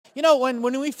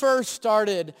When we first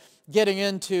started getting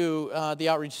into the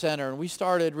Outreach Center, and we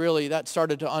started that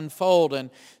started to unfold and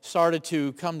started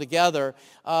to come together,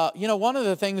 one of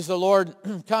the things the Lord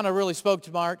kind of really spoke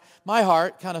to my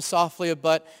heart, kind of softly,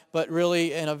 but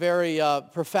really in a very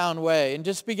profound way, and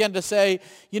just began to say,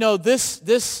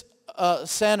 this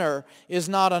center is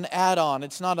not an add-on.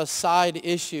 It's not a side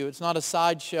issue. It's not a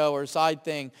sideshow or a side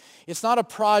thing. It's not a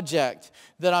project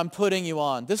that I'm putting you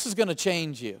on. This is going to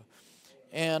change you.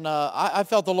 And I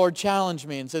felt the Lord challenge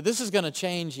me and said, this is going to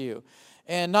change you.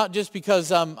 And not just because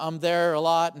I'm there a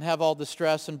lot and have all the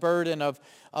stress and burden of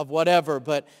whatever,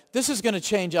 but this is going to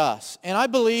change us. And I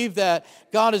believe that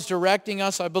God is directing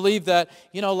us. I believe that,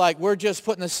 we're just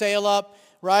putting the sail up,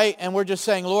 right? And we're just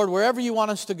saying, Lord, wherever you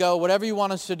want us to go, whatever you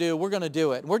want us to do, we're going to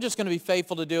do it. And we're just going to be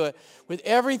faithful to do it with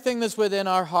everything that's within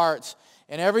our hearts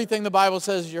and everything the Bible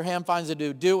says your hand finds to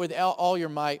do. Do it with all your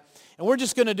might. And we're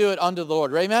just going to do it unto the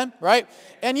Lord. Amen? Right?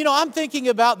 And, I'm thinking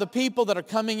about the people that are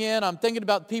coming in. I'm thinking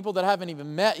about the people that haven't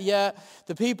even met yet.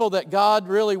 The people that God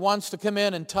really wants to come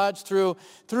in and touch through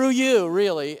you,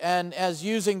 really. And as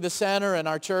using the center and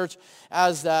our church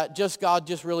as that, God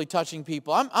just really touching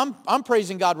people. I'm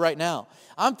praising God right now.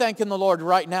 I'm thanking the Lord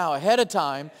right now, ahead of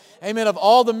time. Amen. Of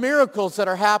all the miracles that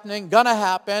are happening, going to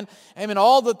happen. Amen.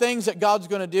 All the things that God's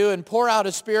going to do and pour out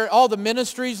His Spirit. All the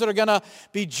ministries that are going to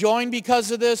be joined because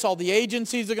of this. All the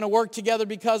agencies that are going to work together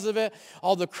because of it.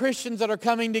 All the Christians that are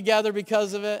coming together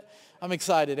because of it. I'm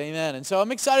excited. Amen. And so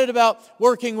I'm excited about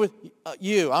working with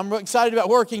you. I'm excited about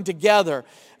working together.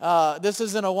 This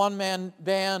isn't a one-man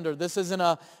band, or this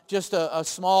isn't just a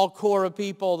small core of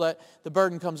people that the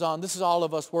burden comes on. This is all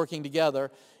of us working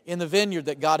together in the vineyard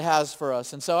that God has for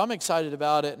us. And so I'm excited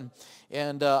about it.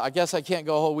 And I guess I can't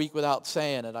go a whole week without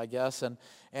saying it, I guess. And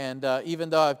even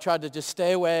though I've tried to just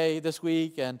stay away this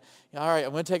week, and all right,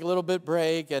 I'm going to take a little bit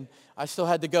break, and I still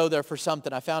had to go there for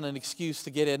something. I found an excuse to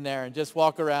get in there and just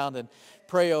walk around and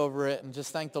pray over it and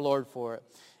just thank the Lord for it.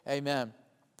 Amen.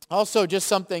 Also, just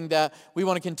something that we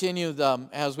want to continue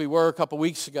as we were a couple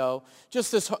weeks ago,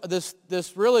 just this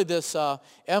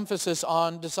emphasis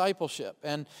on discipleship.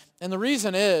 And the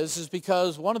reason is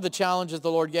because one of the challenges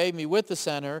the Lord gave me with the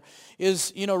center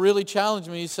is, really challenged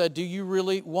me. He said, do you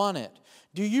really want it?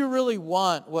 Do you really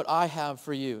want what I have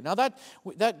for you? Now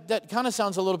that kind of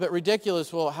sounds a little bit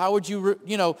ridiculous. Well, how would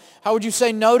you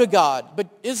say no to God? But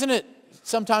isn't it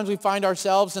sometimes we find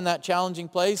ourselves in that challenging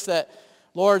place that,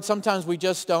 Lord, sometimes we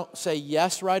just don't say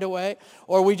yes right away,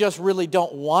 or we just really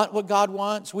don't want what God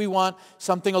wants. We want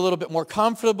something a little bit more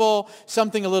comfortable,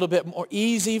 something a little bit more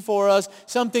easy for us,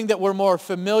 something that we're more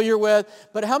familiar with.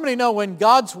 But how many know when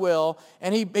God's will,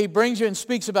 and He brings you and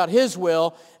speaks about His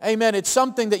will, amen, it's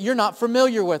something that you're not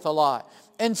familiar with a lot.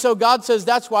 And so God says,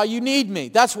 that's why you need me.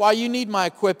 That's why you need my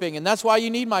equipping, and that's why you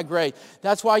need my grace.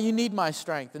 That's why you need my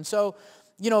strength. And so,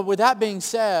 with that being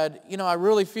said, I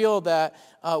really feel that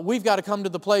we've got to come to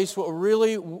the place where we're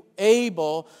really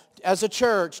able, as a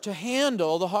church, to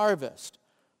handle the harvest.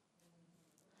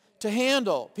 To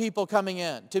handle people coming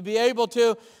in. To be able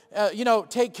to,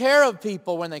 take care of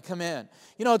people when they come in.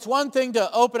 It's one thing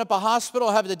to open up a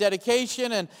hospital, have the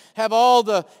dedication, and have all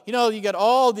the, you got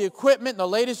all the equipment, the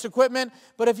latest equipment.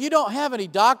 But if you don't have any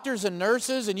doctors and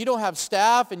nurses, and you don't have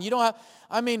staff, and you don't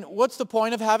have, what's the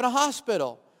point of having a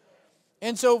hospital?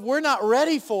 And so if we're not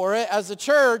ready for it as a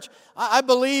church, I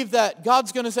believe that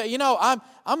God's going to say, I'm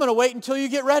going to wait until you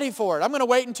get ready for it. I'm going to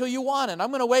wait until you want it. I'm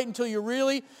going to wait until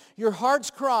your heart's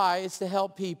cry is to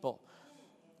help people.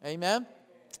 Amen?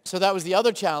 So that was the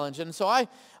other challenge. And so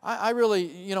I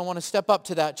really, want to step up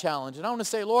to that challenge. And I want to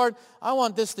say, Lord, I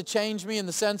want this to change me in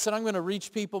the sense that I'm going to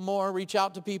reach people more, reach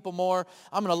out to people more.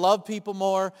 I'm going to love people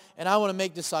more. And I want to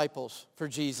make disciples for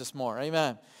Jesus more.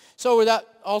 Amen. So with that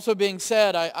also being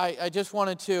said, I just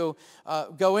wanted to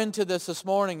go into this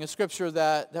morning, a scripture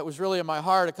that was really in my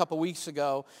heart a couple weeks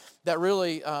ago that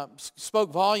really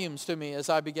spoke volumes to me as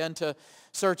I began to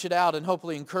search it out and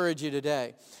hopefully encourage you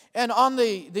today. And on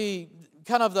the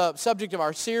kind of the subject of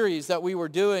our series that we were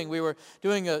doing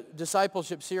a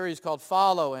discipleship series called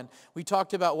Follow, and we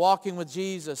talked about walking with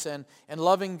Jesus and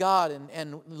loving God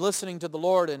and listening to the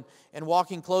Lord and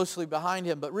walking closely behind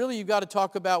Him. But really you've got to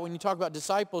talk about, when you talk about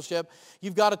discipleship,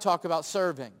 you've got to talk about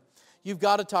serving. You've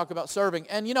got to talk about serving.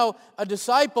 And a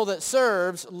disciple that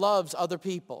serves loves other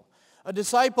people. A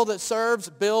disciple that serves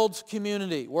builds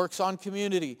community, works on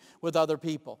community with other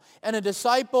people. And a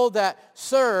disciple that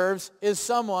serves is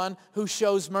someone who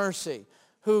shows mercy,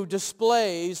 who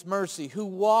displays mercy, who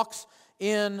walks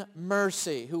in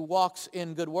mercy, who walks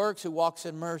in good works, who walks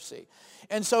in mercy.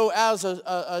 And so as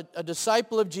a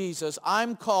disciple of Jesus,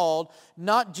 I'm called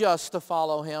not just to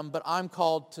follow Him, but I'm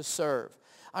called to serve.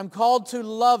 I'm called to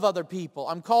love other people.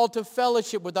 I'm called to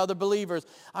fellowship with other believers.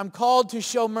 I'm called to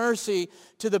show mercy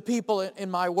to the people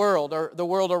in my world or the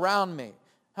world around me.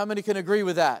 How many can agree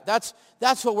with that?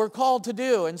 That's what we're called to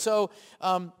do. And so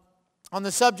on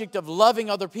the subject of loving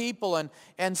other people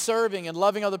and serving and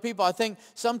loving other people, I think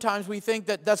sometimes we think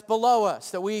that that's below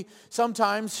us. That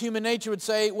sometimes human nature would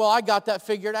say, well, I got that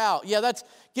figured out. Yeah,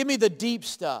 give me the deep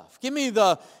stuff. Give me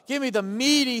the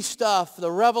meaty stuff,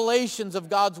 the revelations of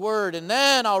God's Word, and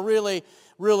then I'll really,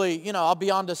 I'll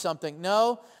be onto something.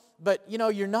 No, but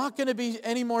you're not going to be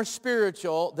any more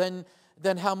spiritual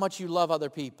than how much you love other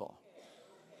people.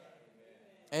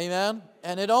 Amen?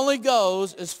 And it only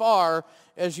goes as far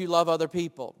as you love other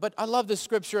people. But I love this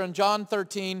scripture in John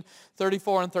 13,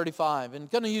 34 and 35. And I'm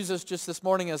going to use this just this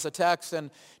morning as a text and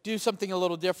do something a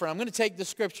little different. I'm going to take the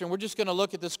scripture and we're just going to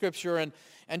look at the scripture and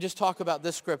just talk about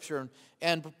this scripture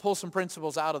and pull some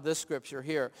principles out of this scripture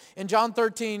here. In John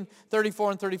 13,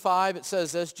 34 and 35, it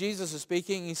says this. Jesus is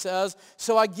speaking. He says,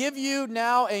 "So I give you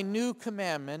now a new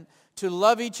commandment, to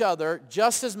love each other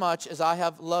just as much as I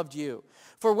have loved you.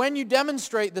 For when you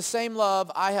demonstrate the same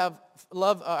love I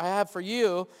have for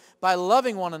you by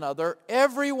loving one another,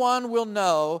 everyone will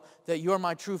know that you're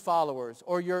my true followers,"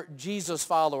 or you're Jesus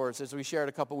followers, as we shared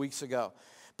a couple weeks ago.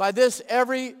 "By this,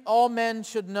 all men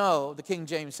should know," the King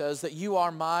James says, "that you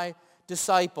are my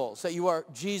disciples," that you are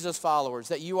Jesus followers,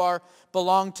 that you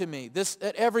belong to me.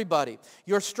 That everybody.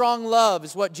 Your strong love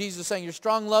is what Jesus is saying. Your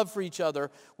strong love for each other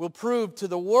will prove to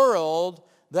the world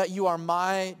that you are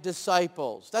my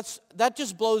disciples. That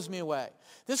just blows me away.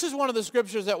 This is one of the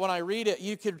scriptures that when I read it,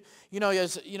 you could,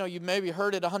 you maybe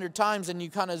heard it 100 times and you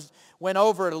kind of went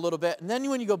over it a little bit. And then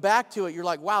when you go back to it, you're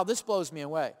like, wow, this blows me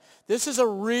away. This is a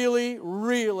really,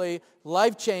 really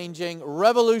life-changing,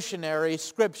 revolutionary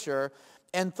scripture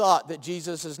and thought that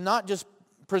Jesus is not just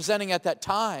presenting at that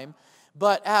time,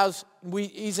 but as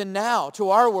he's in now, to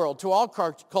our world, to our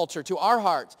culture, to our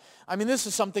hearts. I mean, this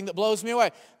is something that blows me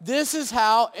away. This is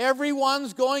how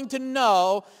everyone's going to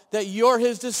know that you're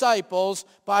his disciples,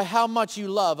 by how much you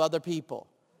love other people.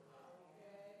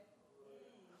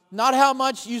 Not how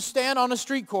much you stand on a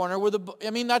street corner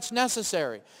that's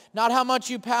necessary. Not how much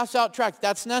you pass out tracts,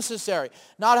 that's necessary.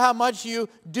 Not how much you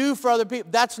do for other people,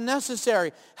 that's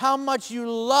necessary. How much you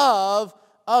love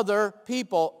other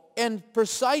people. And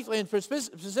precisely and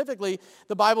specifically,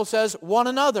 the Bible says one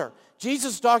another.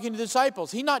 Jesus is talking to the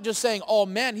disciples. He's not just saying all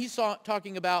men. He's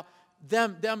talking about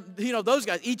them, those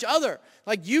guys, each other.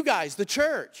 Like you guys, the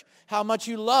church. How much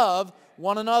you love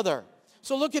one another.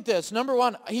 So look at this. Number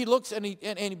one, he looks and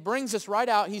he brings this right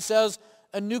out. He says,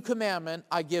 "A new commandment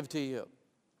I give to you."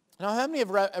 Now, how many have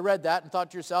read that and thought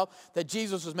to yourself that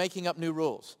Jesus was making up new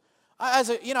rules? I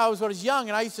was young,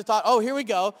 and I used to thought, oh, here we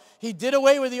go. He did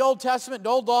away with the Old Testament,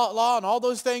 the old law, and all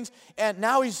those things, and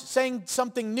now he's saying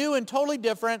something new and totally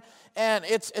different, and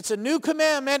it's a new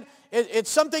commandment. It's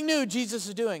something new Jesus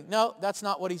is doing. No, that's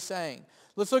not what he's saying.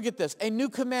 Let's look at this. "A new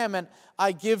commandment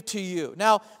I give to you."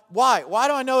 Now, why? Why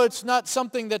do I know it's not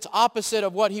something that's opposite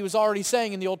of what he was already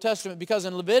saying in the Old Testament? Because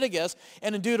in Leviticus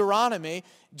and in Deuteronomy,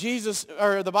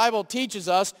 the Bible teaches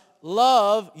us,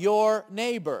 love your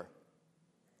neighbor.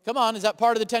 Come on, is that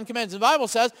part of the Ten Commandments? The Bible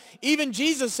says, even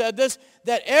Jesus said this,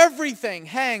 that everything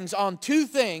hangs on two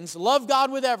things: love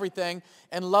God with everything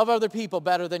and love other people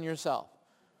better than yourself.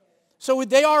 So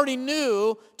they already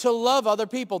knew to love other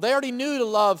people. They already knew to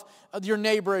love your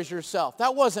neighbor as yourself.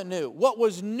 That wasn't new. What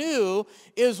was new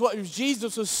is what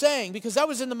Jesus was saying, because that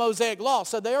was in the Mosaic law.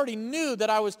 So they already knew that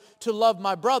I was to love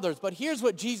my brothers. But here's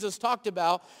what Jesus talked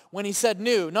about when he said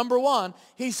new. Number one,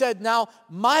 he said, now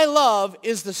my love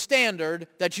is the standard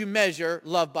that you measure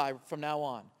love by from now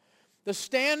on. The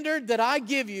standard that I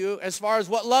give you as far as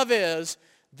what love is,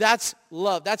 that's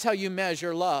love. That's how you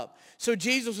measure love. So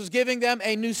Jesus was giving them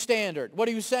a new standard. What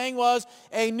he was saying was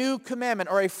a new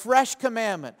commandment, or a fresh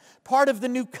commandment. Part of the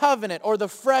new covenant, or the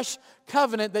fresh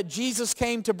covenant that Jesus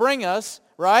came to bring us,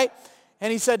 right?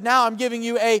 And he said, now I'm giving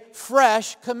you a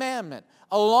fresh commandment.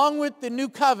 Along with the new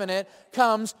covenant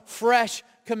comes fresh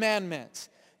commandments.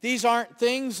 These aren't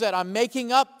things that I'm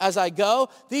making up as I go.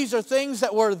 These are things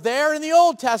that were there in the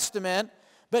Old Testament,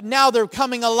 but now they're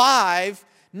coming alive,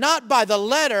 not by the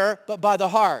letter, but by the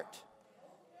heart.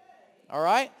 All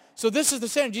right? So this is the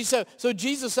standard. So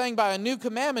Jesus is saying by a new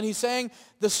commandment, he's saying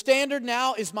the standard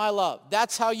now is my love.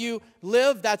 That's how you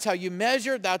live. That's how you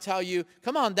measure. That's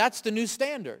the new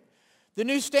standard. The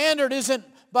new standard isn't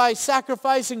by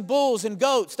sacrificing bulls and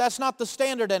goats. That's not the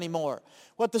standard anymore.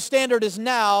 What the standard is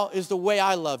now is the way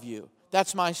I love you.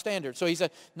 That's my standard. So he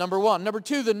said, number one. Number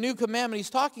two, the new commandment he's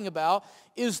talking about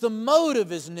is the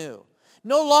motive is new.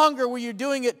 No longer were you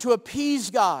doing it to appease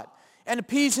God and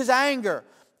appease his anger.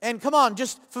 and come on,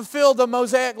 just fulfill the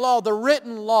Mosaic law, the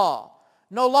written law.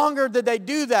 No longer did they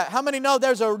do that. How many know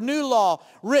there's a new law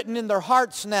written in their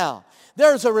hearts now?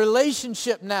 There's a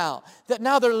relationship now, that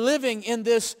now they're living in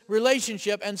this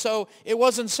relationship. And so it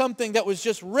wasn't something that was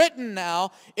just written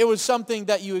now. It was something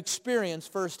that you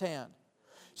experienced firsthand.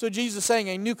 So Jesus is saying,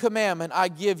 a new commandment I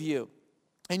give you.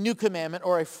 A new commandment,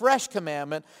 or a fresh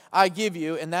commandment I give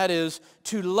you, and that is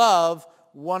to love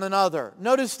one another.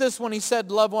 Notice this, when he said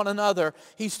love one another,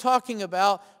 he's talking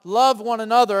about love one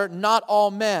another, not all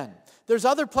men. There's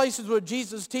other places where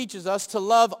Jesus teaches us to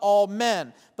love all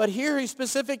men. But here he's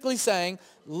specifically saying,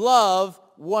 love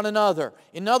one another.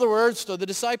 In other words, to the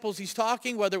disciples he's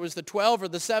talking, whether it was the 12 or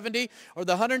the 70 or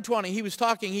the 120, he was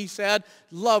talking, he said,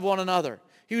 love one another.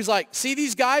 He was like, see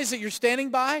these guys that you're standing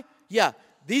by? Yeah,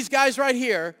 these guys right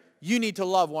here, you need to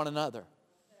love one another.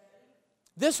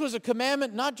 This was a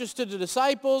commandment not just to the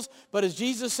disciples, but as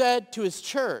Jesus said, to his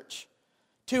church.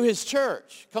 To his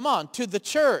church. Come on, to the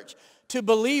church. To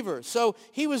believers. So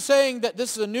he was saying that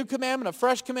this is a new commandment, a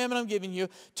fresh commandment I'm giving you,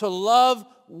 to love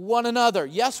one another.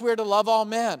 Yes, we're to love all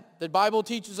men. The Bible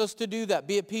teaches us to do that,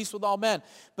 be at peace with all men.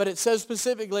 But it says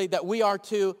specifically that we are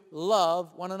to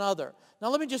love one another. Now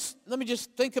let me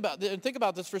just think about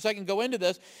this for a second, go into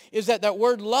this, is that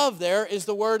word love there is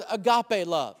the word agape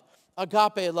love.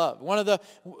 Agape love. One of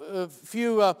the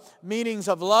few meanings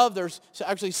of love. There's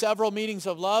actually several meanings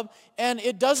of love. And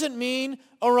it doesn't mean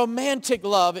a romantic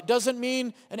love. It doesn't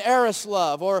mean an eros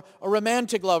love or a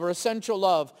romantic love or a sensual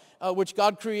love, which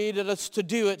God created us to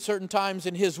do at certain times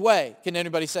in his way. Can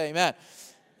anybody say amen?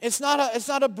 It's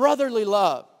not a brotherly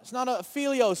love. It's not a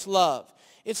philios love.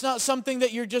 It's not something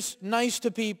that you're just nice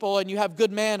to people and you have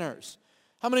good manners.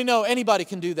 How many know anybody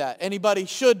can do that? Anybody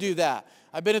should do that.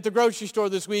 I've been at the grocery store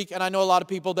this week, and I know a lot of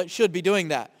people that should be doing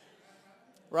that.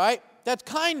 Right? That's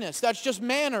kindness. That's just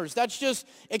manners. That's just,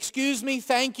 excuse me,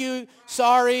 thank you,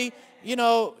 sorry,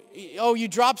 oh, you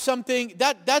dropped something.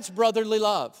 That's brotherly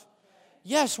love.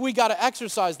 Yes, we got to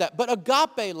exercise that. But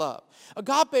agape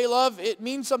love, it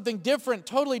means something different,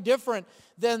 totally different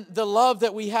than the love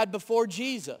that we had before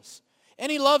Jesus.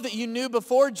 Any love that you knew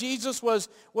before Jesus was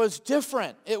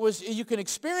different. You can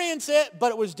experience it,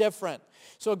 but it was different.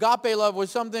 So agape love was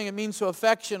something, it means to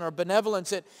affection or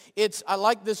benevolence. I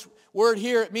like this word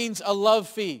here, it means a love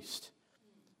feast.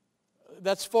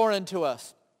 That's foreign to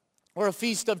us. Or a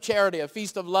feast of charity, a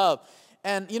feast of love.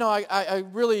 And, I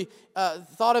really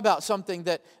thought about something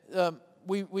that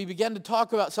we began to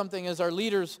talk about something as our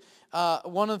leaders.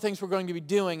 One of the things we're going to be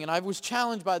doing, and I was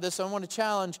challenged by this, so I want to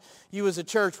challenge you as a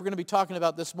church. We're going to be talking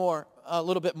about this a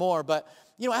little bit more. But,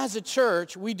 as a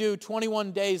church, we do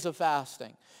 21 days of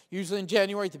fasting. Usually in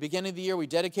January, at the beginning of the year, we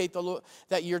dedicate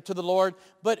that year to the Lord.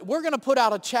 But we're going to put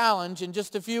out a challenge in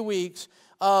just a few weeks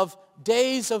of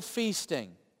days of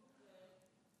feasting.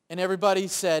 And everybody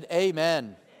said,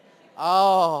 amen.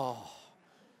 Oh,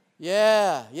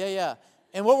 yeah.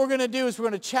 And what we're going to do is we're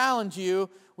going to challenge you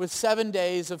with 7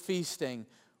 days of feasting.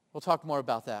 We'll talk more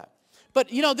about that. But,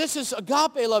 this is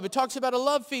agape love. It talks about a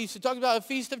love feast. It talks about a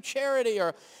feast of charity,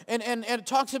 and it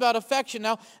talks about affection.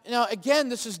 Now, again,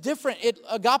 this is different.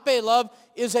 Agape love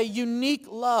is a unique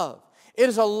love. It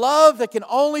is a love that can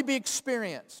only be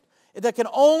experienced, that can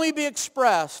only be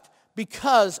expressed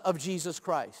because of Jesus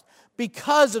Christ,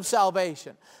 because of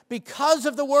salvation, because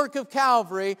of the work of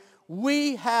Calvary.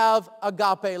 We have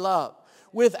agape love.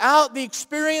 Without the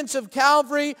experience of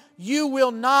Calvary, you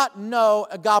will not know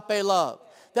agape love.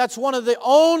 That's one of the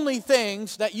only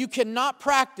things that you cannot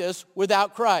practice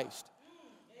without Christ.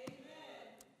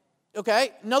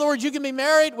 Okay? In other words, you can be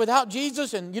married without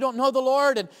Jesus and you don't know the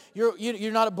Lord and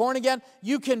you're not born again.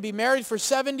 You can be married for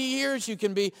 70 years. You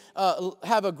can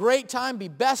have a great time, be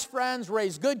best friends,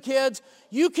 raise good kids.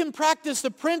 You can practice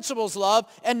the principles of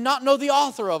love and not know the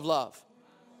author of love.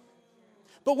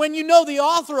 But when you know the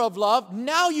author of love,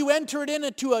 now you enter it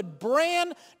into a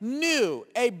brand new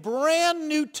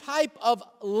type of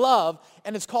love,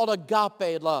 and it's called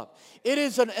agape love. It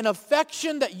is an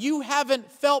affection that you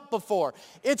haven't felt before.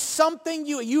 It's something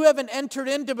you haven't entered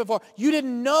into before. You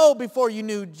didn't know before you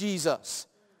knew Jesus.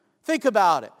 Think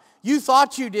about it. You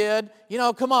thought you did.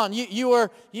 Come on.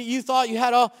 You thought you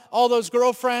had all those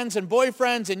girlfriends and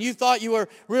boyfriends, and you thought you were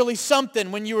really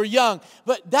something when you were young.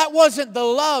 But that wasn't the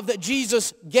love that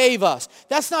Jesus gave us.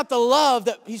 That's not the love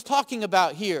that he's talking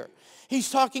about here. He's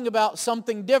talking about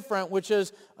something different, which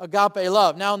is agape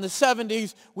love. Now, in the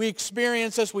 70s, we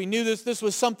experienced this. We knew this. This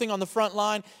was something on the front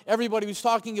line. Everybody was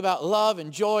talking about love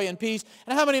and joy and peace.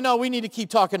 And how many know we need to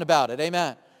keep talking about it?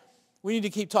 Amen. We need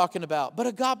to keep talking about. But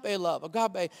agape love,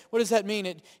 what does that mean?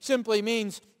 It simply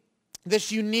means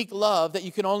this unique love that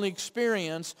you can only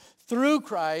experience through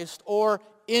Christ or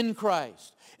in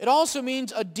Christ. It also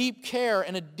means a deep care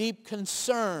and a deep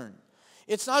concern.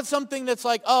 It's not something that's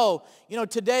like, oh,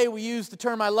 today we use the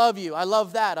term I love you. I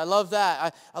love that. I love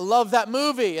that. I love that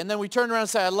movie. And then we turn around and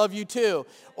say, I love you too.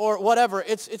 Or whatever.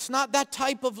 It's not that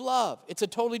type of love. It's a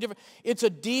totally different. It's a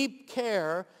deep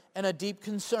care and a deep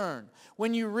concern.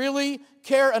 When you really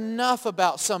care enough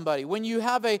about somebody, when you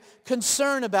have a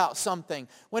concern about something,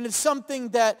 when it's something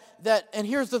that, and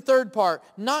here's the third part,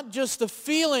 not just the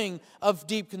feeling of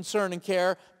deep concern and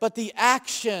care, but the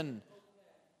action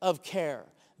of care,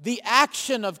 the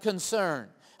action of concern.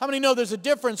 How many know there's a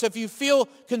difference if you feel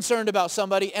concerned about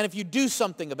somebody and if you do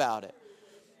something about it?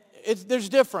 There's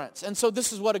difference. And so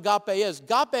this is what agape is.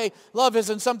 Agape love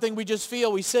isn't something we just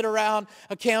feel. We sit around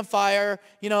a campfire.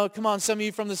 Come on, some of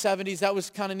you from the 70s, that was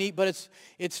kind of neat, but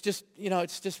it's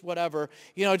just whatever.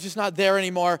 It's just not there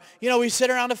anymore. We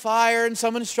sit around a fire and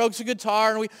someone strokes a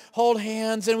guitar and we hold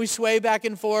hands and we sway back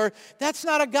and forth. That's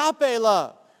not agape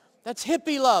love. That's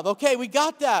hippie love. Okay, we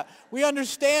got that. We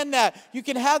understand that. You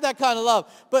can have that kind of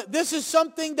love. But this is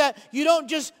something that you don't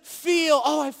just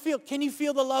feel, can you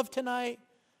feel the love tonight?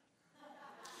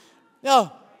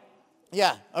 No.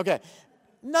 Yeah, okay.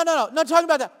 No, not talking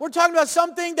about that. We're talking about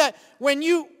something that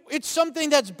it's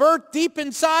something that's birthed deep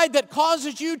inside that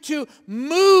causes you to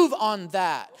move on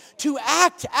that, to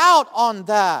act out on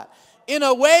that in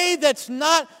a way that's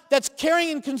caring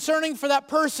and concerning for that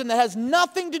person that has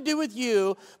nothing to do with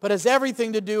you, but has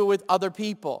everything to do with other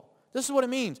people. This is what it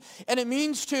means. And it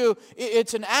means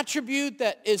it's an attribute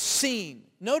that is seen.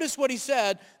 Notice what he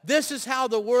said. This is how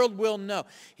the world will know.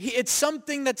 It's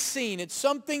something that's seen. It's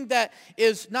something that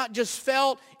is not just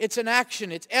felt. It's an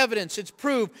action. It's evidence. It's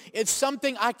proof. It's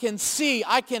something I can see.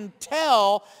 I can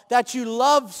tell that you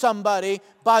love somebody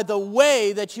by the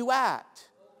way that you act.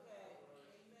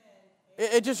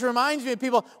 It just reminds me of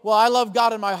people, well, I love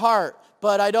God in my heart,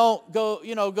 but I don't do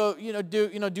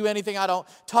anything. I don't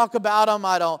talk about him.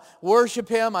 I don't worship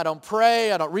him. I don't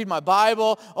pray. I don't read my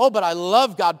Bible. Oh, but I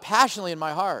love God passionately in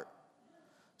my heart.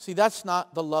 See, that's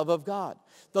not the love of God.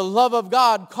 The love of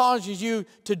God causes you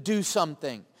to do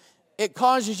something. It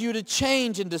causes you to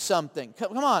change into something.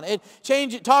 Come on. It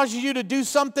causes you to do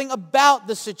something about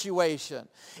the situation.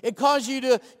 It causes you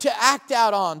to act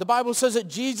out on. The Bible says that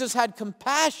Jesus had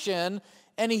compassion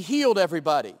and he healed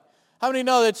everybody. How many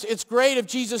know that it's great if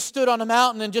Jesus stood on a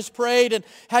mountain and just prayed and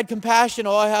had compassion?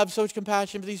 Oh, I have so much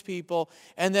compassion for these people,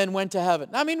 and then went to heaven.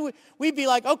 I mean, we'd be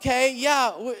like, okay,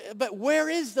 yeah, but where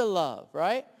is the love,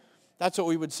 right? That's what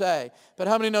we would say. But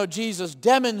how many know Jesus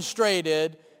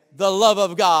demonstrated the love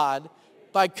of God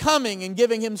by coming and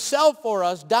giving himself for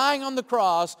us, dying on the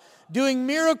cross, doing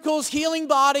miracles, healing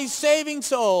bodies, saving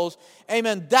souls?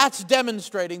 Amen. That's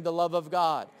demonstrating the love of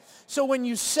God. So when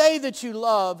you say that you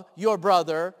love your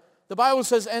brother, the Bible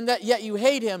says, and that yet you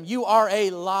hate him, you are a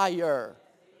liar.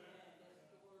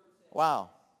 Wow.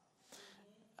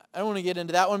 I don't want to get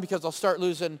into that one because I'll start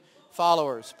losing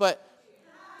followers. But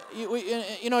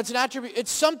it's an attribute.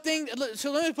 It's something,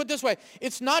 so let me put it this way.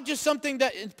 It's not just something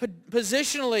that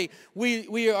positionally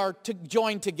we are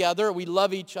joined together. We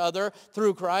love each other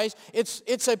through Christ.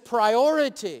 It's a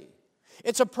priority.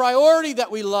 It's a priority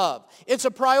that we love. It's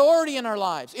a priority in our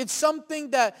lives. It's something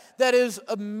that is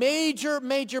a major,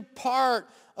 major part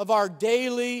of our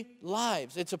daily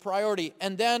lives. It's a priority.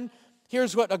 And then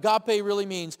here's what agape really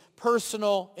means.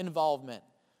 Personal involvement.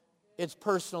 It's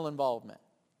personal involvement.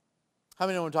 How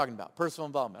many know what I'm talking about? Personal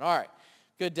involvement. All right.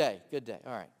 Good day. Good day.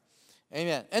 All right.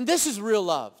 Amen. And this is real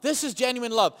love. This is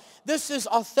genuine love. This is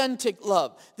authentic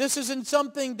love. This isn't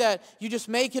something that you just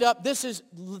make it up. This is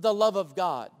the love of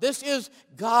God. This is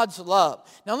God's love.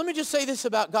 Now let me just say this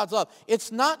about God's love.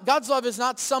 God's love is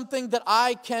not something that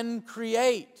I can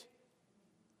create.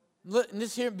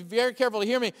 Be very careful to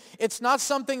hear me. It's not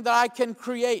something that I can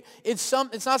create. It's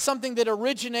not something that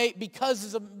originates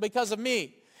because of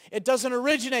me. It doesn't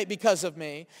originate because of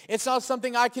me. It's not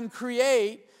something I can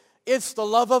create. It's the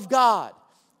love of God.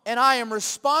 And I am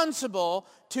responsible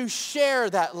to share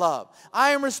that love.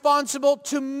 I am responsible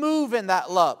to move in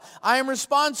that love. I am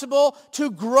responsible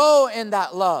to grow in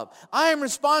that love. I am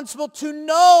responsible to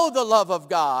know the love of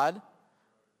God,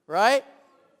 right?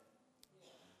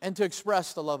 And to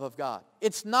express the love of God.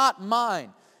 It's not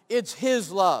mine. It's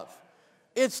his love.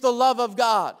 It's the love of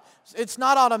God. It's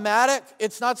not automatic.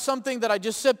 It's not something that I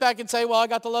just sit back and say, well, I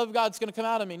got the love of God. It's going to come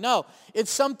out of me. No,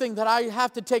 it's something that I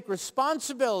have to take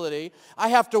responsibility. I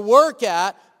have to work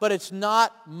at, but it's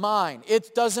not mine.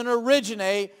 It doesn't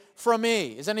originate from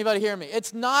me. Is anybody hearing me?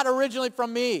 It's not originally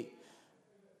from me.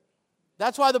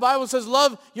 That's why the Bible says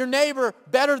love your neighbor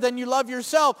better than you love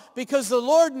yourself, because the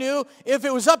Lord knew if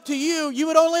it was up to you, you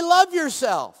would only love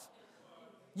yourself.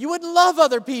 You wouldn't love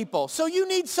other people. So you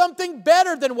need something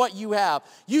better than what you have.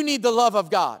 You need the love of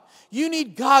God. You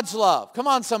need God's love. Come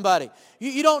on, somebody.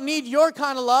 You don't need your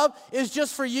kind of love. It's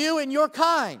just for you and your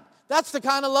kind. That's the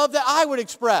kind of love that I would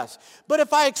express. But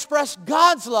if I express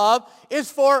God's love,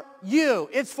 it's for you.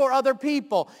 It's for other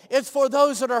people. It's for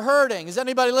those that are hurting. Is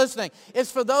anybody listening?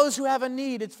 It's for those who have a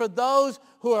need. It's for those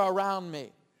who are around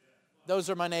me. Those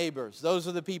are my neighbors. Those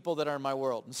are the people that are in my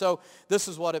world. And so this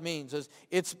is what it means.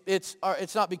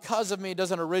 It's not because of me. It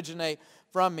doesn't originate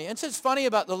from me. And it's funny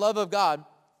about the love of God.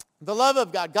 The love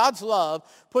of God, God's love,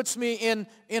 puts me in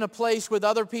a place with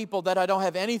other people that I don't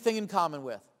have anything in common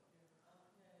with.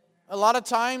 A lot of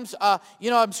times,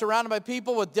 I'm surrounded by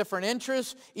people with different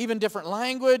interests, even different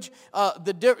language,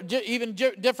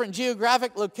 different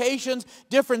geographic locations,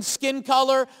 different skin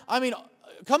color. I mean,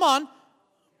 come on.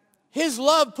 His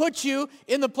love puts you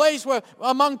in the place where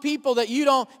among people that you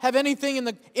don't have anything in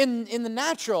the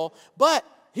natural. But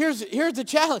here's the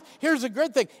challenge. Here's the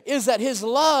good thing, is that His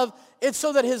love, it's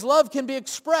so that His love can be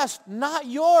expressed, not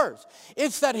yours.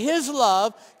 It's that His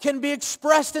love can be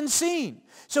expressed and seen.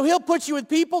 So He'll put you with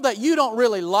people that you don't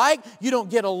really like, you don't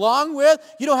get along with,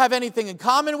 you don't have anything in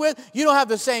common with, you don't have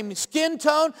the same skin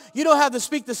tone, you don't have to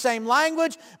speak the same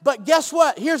language. But guess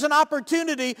what? Here's an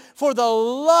opportunity for the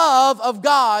love of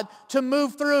God to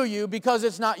move through you, because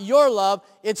it's not your love,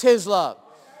 it's His love.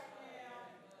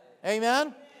 Amen?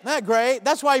 Isn't that great?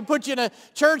 That's why He put you in a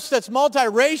church that's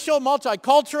multiracial,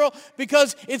 multicultural,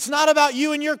 because it's not about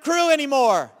you and your crew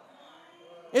anymore.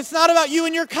 It's not about you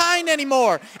and your kind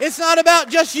anymore. It's not about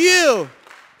just you.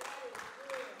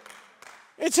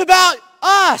 It's about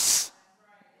us.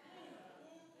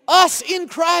 Us in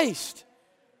Christ.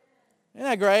 Isn't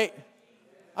that great?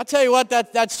 I'll tell you what,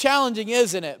 that's challenging,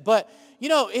 isn't it? But,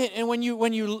 and when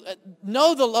you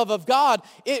know the love of God,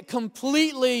 it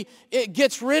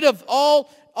gets rid of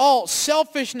all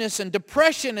selfishness and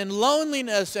depression and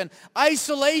loneliness and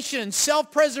isolation and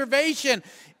self-preservation.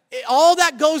 All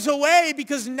that goes away,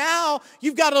 because now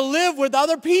you've got to live with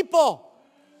other people.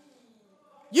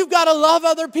 You've got to love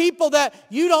other people that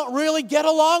you don't really get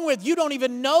along with. You don't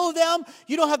even know them.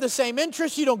 You don't have the same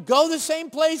interests. You don't go the same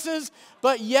places,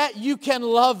 but yet you can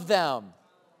love them.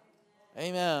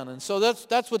 Amen. And so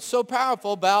that's what's so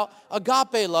powerful about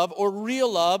agape love, or real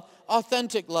love,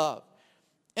 authentic love.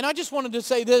 And I just wanted to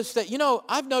say this, that,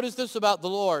 I've noticed this about the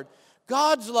Lord.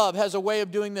 God's love has a way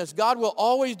of doing this. God will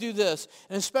always do this,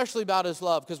 and especially about His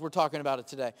love, because we're talking about it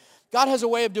today. God has a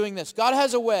way of doing this. God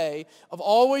has a way of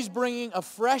always bringing a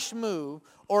fresh move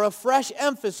or a fresh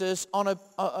emphasis on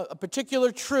a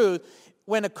particular truth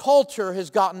when a culture has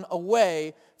gotten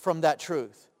away from that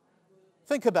truth.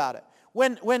 Think about it.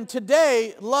 When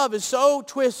today love is so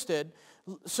twisted,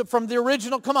 so from the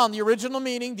original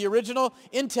meaning, the original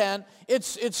intent,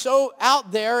 it's so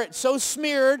out there, it's so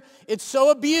smeared, it's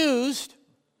so abused.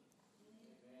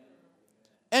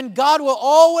 And God will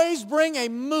always bring a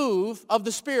move of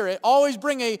the Spirit, always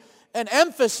bring an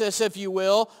emphasis, if you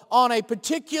will, on a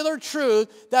particular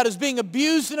truth that is being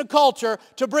abused in a culture,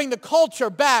 to bring the culture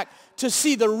back to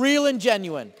see the real and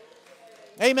genuine.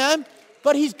 Amen?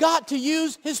 But He's got to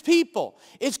use His people.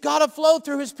 It's got to flow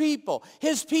through His people.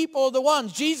 His people are the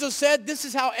ones. Jesus said, this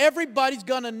is how everybody's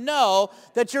going to know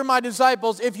that you're my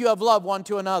disciples, if you have love one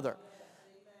to another.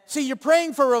 See, you're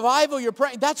praying for revival,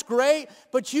 that's great,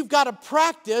 but you've got to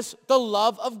practice the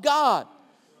love of God.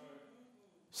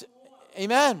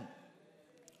 Amen.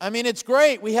 I mean, it's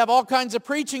great. We have all kinds of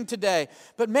preaching today.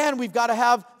 But man, we've got to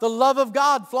have the love of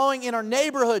God flowing in our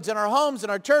neighborhoods, in our homes, in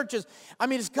our churches. I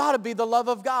mean, it's got to be the love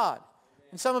of God.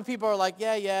 And some people are like,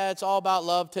 yeah, it's all about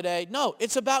love today. No,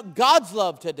 it's about God's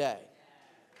love today.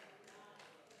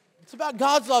 It's about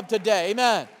God's love today.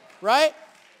 Amen. Right?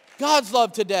 God's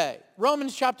love today.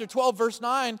 Romans chapter 12, verse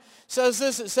 9 says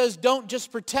this. It says, don't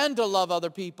just pretend to love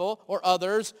other people or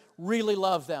others. Really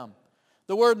love them.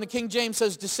 The word in the King James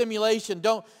says dissimulation.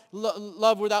 Don't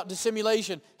love without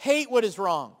dissimulation. Hate what is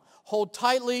wrong. Hold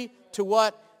tightly to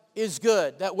what is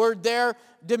good. That word there,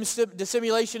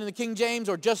 dissimulation in the King James,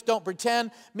 or just don't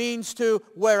pretend, means to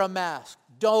wear a mask.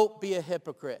 Don't be a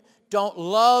hypocrite. Don't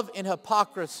love in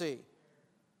hypocrisy.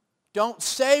 Don't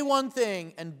say one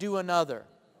thing and do another.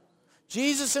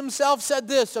 Jesus Himself said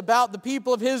this about the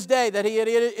people of His day that He had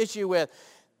an issue with.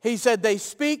 He said, they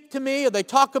speak to me, or they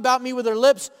talk about me with their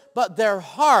lips, but their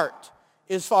heart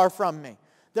is far from me.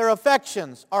 Their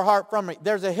affections are far from me.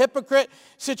 There's a hypocrite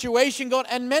situation going,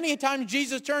 and many times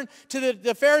Jesus turned to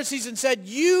the Pharisees and said,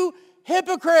 you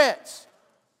hypocrites.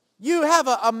 You have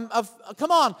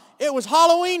come on, it was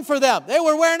Halloween for them. They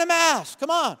were wearing a mask, come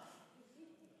on.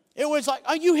 It was like,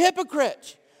 are you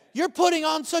hypocrites? You're putting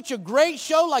on such a great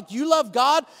show like you love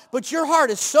God, but your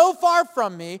heart is so far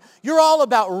from me. You're all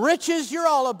about riches. You're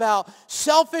all about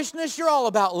selfishness. You're all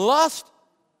about lust.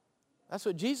 That's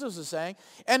what Jesus is saying.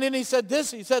 And then he said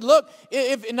this. He said, look,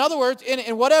 if, in other words,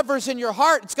 in whatever's in your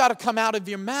heart, it's got to come out of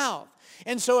your mouth.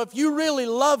 And so if you really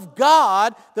love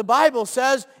God, the Bible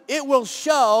says it will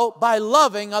show by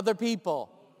loving other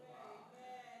people.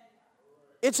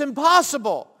 It's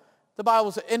impossible. The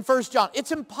Bible says in 1 John,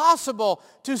 it's impossible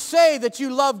to say that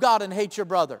you love God and hate your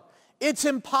brother. It's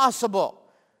impossible.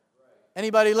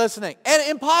 Anybody listening? And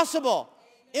impossible.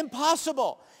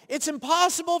 Impossible. It's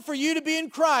impossible for you to be in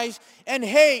Christ and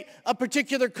hate a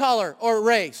particular color or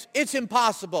race. It's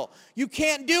impossible. You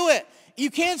can't do it.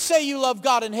 You can't say you love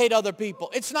God and hate other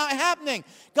people. It's not happening.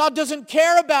 God doesn't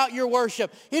care about your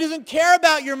worship. He doesn't care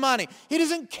about your money. He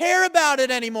doesn't care about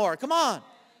it anymore. Come on.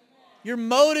 Your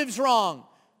motive's wrong.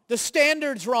 The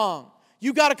standard's wrong.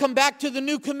 You got to come back to the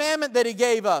new commandment that he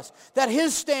gave us, that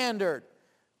his standard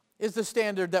is the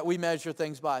standard that we measure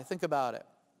things by. Think about it.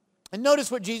 And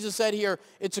notice what Jesus said here.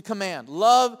 It's a command.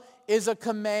 Love is a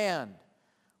command.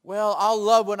 Well, I'll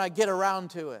love when I get around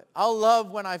to it. I'll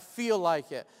love when I feel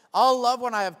like it. I'll love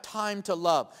when I have time to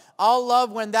love. I'll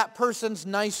love when that person's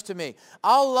nice to me.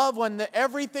 I'll love when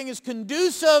everything is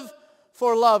conducive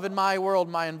for love in my world,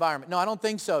 my environment. No, I don't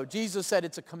think so. Jesus said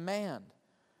it's a command.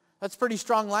 That's pretty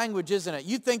strong language, isn't it?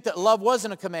 You'd think that love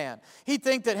wasn't a command. He'd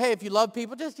think that, hey, if you love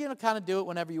people, just, kind of do it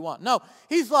whenever you want. No,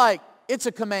 he's like, it's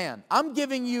a command. I'm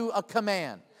giving you a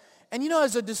command. And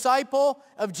as a disciple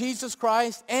of Jesus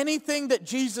Christ, anything that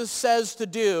Jesus says to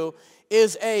do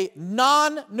is a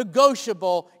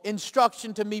non-negotiable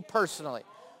instruction to me personally.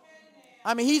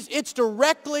 I mean, it's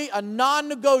directly a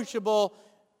non-negotiable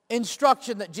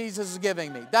instruction that Jesus is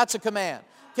giving me. That's a command.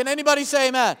 Can anybody say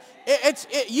amen?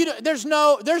 There's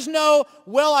no,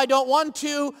 well, I don't want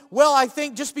to. Well, I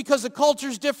think just because the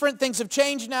culture's different, things have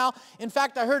changed now. In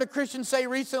fact, I heard a Christian say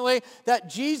recently that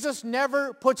Jesus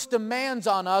never puts demands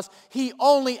on us. He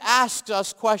only asks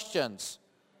us questions.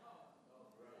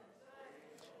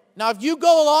 Now, if you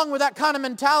go along with that kind of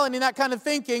mentality and that kind of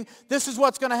thinking, this is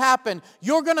what's going to happen.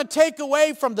 You're going to take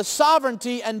away from the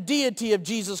sovereignty and deity of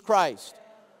Jesus Christ.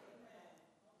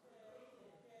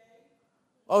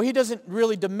 Oh, he doesn't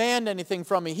really demand anything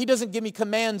from me. He doesn't give me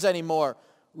commands anymore.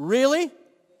 Really?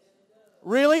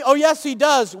 Really? Oh, yes, he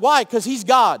does. Why? Because he's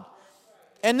God.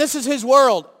 And this is his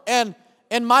world. And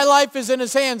my life is in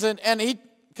his hands. And he,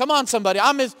 come on, somebody.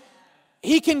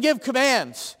 He can give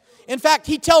commands. In fact,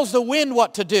 he tells the wind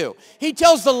what to do. He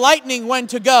tells the lightning when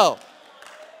to go.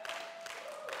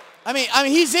 I mean,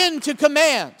 he's into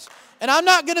commands. And I'm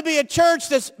not going to be a church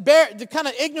that's kind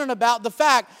of ignorant about the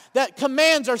fact that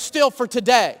commands are still for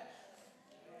today.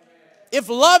 If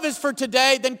love is for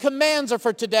today, then commands are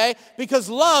for today, because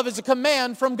love is a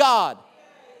command from God.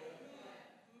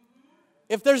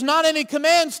 If there's not any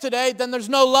commands today, then there's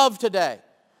no love today.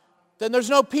 Then there's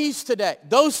no peace today.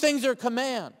 Those things are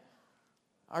command.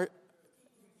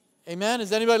 Amen?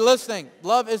 Is anybody listening?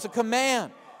 Love is a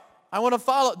command. I want to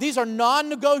follow. These are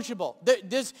non-negotiable.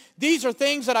 These are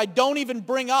things that I don't even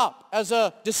bring up as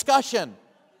a discussion.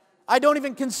 I don't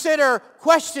even consider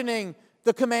questioning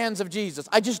the commands of Jesus.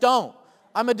 I just don't.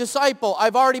 I'm a disciple.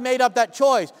 I've already made up that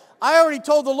choice. I already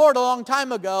told the Lord a long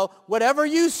time ago, whatever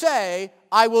you say,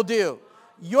 I will do.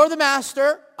 You're the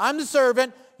master. I'm the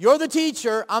servant. You're the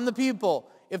teacher. I'm the pupil.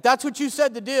 If that's what you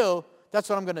said to do, that's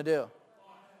what I'm going to do.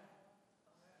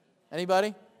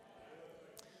 Anybody?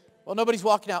 Well, nobody's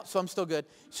walking out, so I'm still good.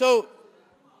 So,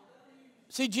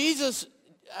 see, Jesus,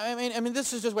 I mean,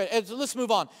 this is just, let's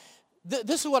move on.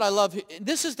 This is what I love.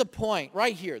 This is the point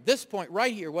right here. This point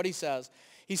right here, what he says.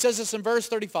 He says this in verse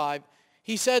 35.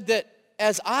 He said that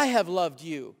as I have loved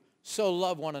you, so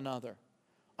love one another.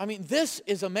 I mean, this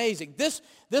is amazing.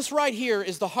 This right here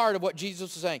is the heart of what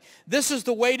Jesus is saying. This is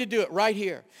the way to do it right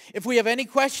here. If we have any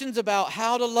questions about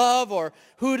how to love or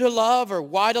who to love or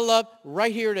why to love,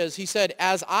 right here it is. He said,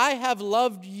 as I have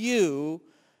loved you,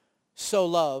 so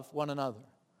love one another.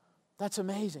 That's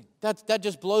amazing. That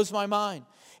just blows my mind.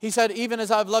 He said, even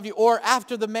as I've loved you, or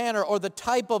after the manner or the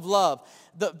type of love,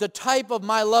 the type of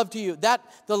my love to you,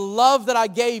 the love that I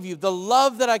gave you, the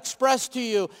love that I expressed to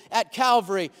you at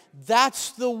Calvary,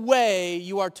 that's the way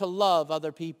you are to love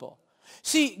other people.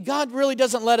 See, God really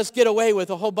doesn't let us get away with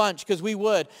a whole bunch, because we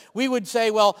would say,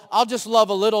 well, I'll just love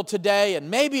a little today and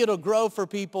maybe it'll grow for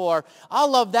people, or I'll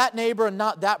love that neighbor and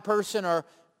not that person, or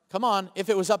come on, if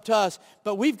it was up to us.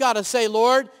 But we've got to say,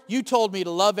 Lord, you told me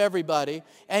to love everybody.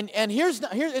 And here's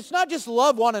it's not just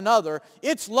love one another.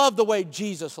 It's love the way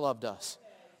Jesus loved us.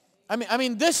 I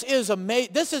mean, this is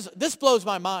amazing. This blows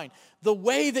my mind. the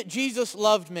way that Jesus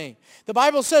loved me. The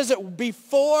Bible says that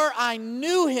before I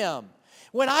knew him,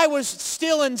 when I was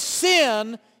still in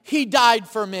sin, he died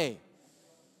for me.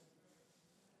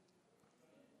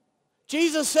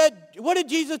 Jesus said, what did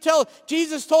Jesus tell us?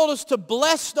 Jesus told us to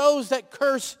bless those that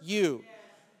curse you.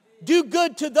 Do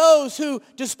good to those who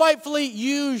despitefully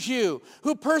use you,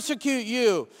 who persecute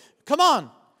you. Come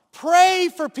on, pray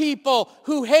for people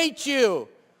who hate you.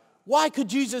 Why could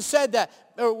Jesus say that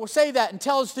and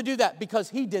tell us to do that? Because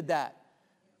he did that.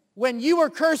 When you were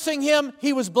cursing him,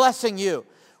 he was blessing you.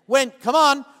 When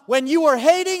you were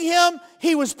hating him,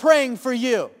 he was praying for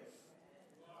you.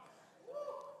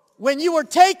 When you were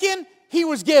taken, he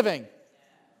was giving.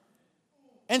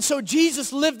 And so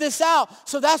Jesus lived this out.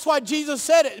 So that's why Jesus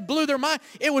said it blew their mind.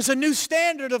 It was a new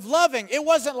standard of loving. It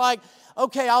wasn't like,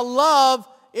 okay, I'll love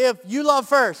if you love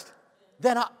first.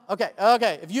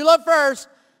 If you love first,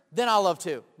 then I'll love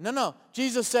too. No.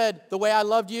 Jesus said, the way I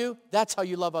loved you, that's how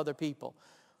you love other people.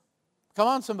 Come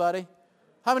on, somebody.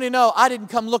 How many know I didn't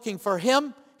come looking for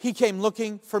him? He came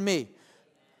looking for me.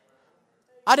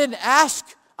 I didn't ask.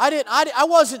 I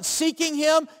wasn't seeking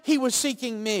him. He was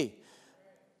seeking me.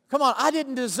 Come on, I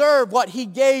didn't deserve what he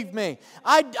gave me.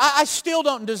 I still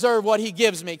don't deserve what he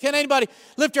gives me. Can anybody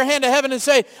lift your hand to heaven and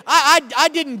say, I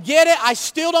didn't get it. I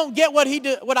still don't get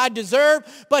what I deserve,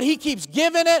 but he keeps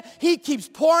giving it. He keeps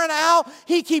pouring out.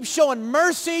 He keeps showing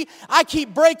mercy. I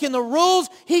keep breaking the rules.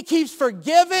 He keeps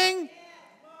forgiving.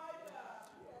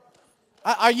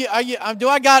 Do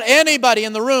I got anybody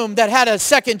in the room that had a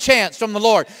second chance from the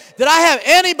Lord? Did I have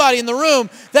anybody in the room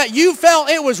that you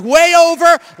felt it was way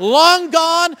over, long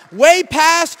gone, way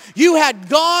past? You had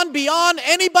gone beyond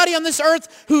anybody on this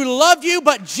earth who loved you,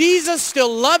 but Jesus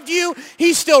still loved you.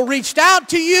 He still reached out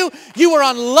to you. You were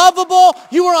unlovable.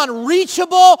 You were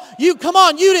unreachable. You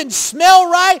didn't smell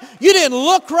right. You didn't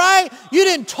look right. You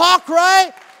didn't talk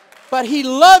right. But he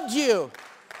loved you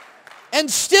and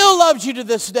still loves you to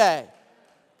this day.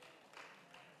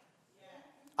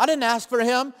 I didn't ask for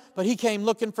him, but he came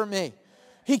looking for me.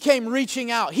 He came reaching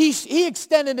out. He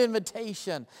extended an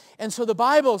invitation. And so the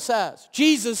Bible says,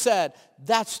 Jesus said,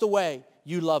 that's the way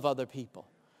you love other people.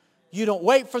 You don't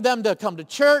wait for them to come to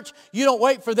church. You don't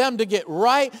wait for them to get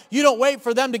right. You don't wait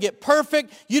for them to get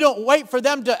perfect. You don't wait for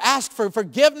them to ask for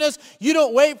forgiveness. You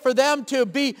don't wait for them to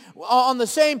be on the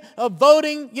same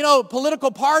voting, political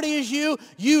party as you.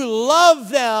 You love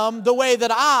them the way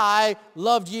that I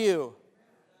loved you.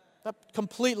 That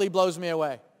completely blows me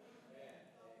away.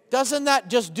 Doesn't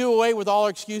that just do away with all our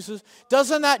excuses?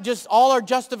 Doesn't that just all our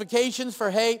justifications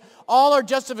for hate, all our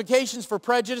justifications for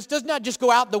prejudice, doesn't that just go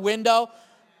out the window?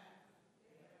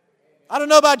 I don't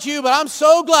know about you, but I'm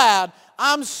so glad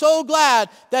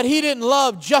that he didn't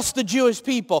love just the Jewish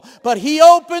people. But he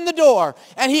opened the door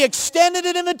and he extended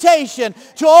an invitation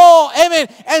to all. Amen.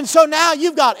 And so now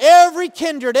you've got every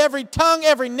kindred, every tongue,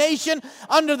 every nation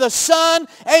under the sun.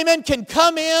 Amen. Can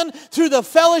come in through the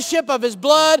fellowship of his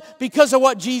blood because of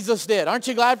what Jesus did. Aren't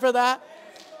you glad for that?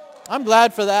 I'm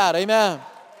glad for that. Amen.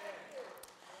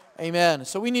 Amen.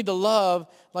 So we need to love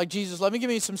like Jesus. Let me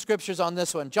give you some scriptures on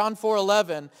this one. John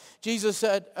 4:11, Jesus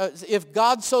said, if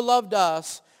God so loved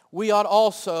us, we ought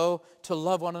also to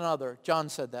love one another. John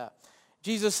said that.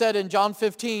 Jesus said in John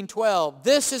 15:12,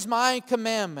 this is my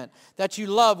commandment, that you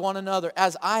love one another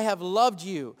as I have loved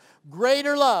you.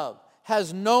 Greater love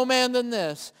has no man than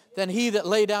this, than he that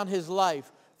lay down his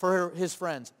life for his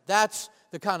friends. That's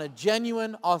the kind of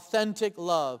genuine, authentic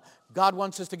love God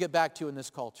wants us to get back to in this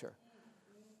culture.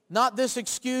 Not this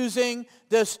excusing,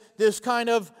 this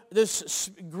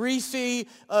greasy,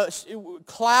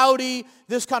 cloudy,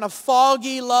 this kind of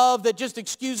foggy love that just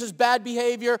excuses bad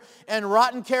behavior and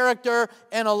rotten character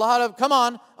and a lot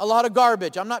of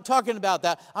garbage. I'm not talking about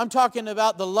that. I'm talking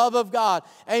about the love of God.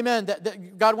 Amen.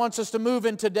 That God wants us to move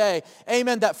in today.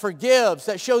 Amen. That forgives,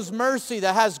 that shows mercy,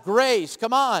 that has grace.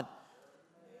 Come on.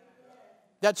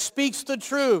 That speaks the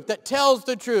truth, that tells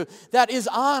the truth, that is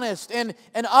honest and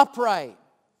upright.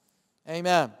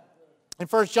 Amen. In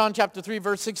 1 John chapter 3,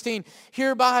 verse 16,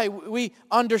 hereby we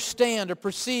understand or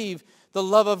perceive the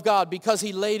love of God because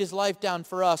he laid his life down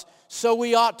for us. So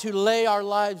we ought to lay our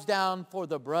lives down for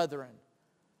the brethren.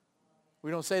 We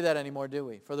don't say that anymore, do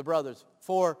we? For the brothers.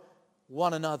 For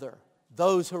one another.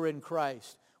 Those who are in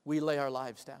Christ, we lay our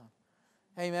lives down.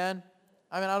 Amen.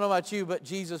 I don't know about you, but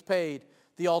Jesus paid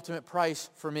the ultimate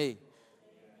price for me.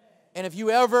 And if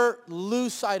you ever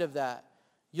lose sight of that,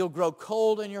 you'll grow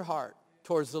cold in your heart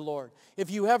towards the Lord.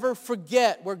 If you ever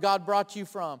forget where God brought you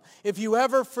from, if you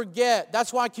ever forget,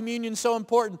 that's why communion is so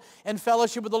important and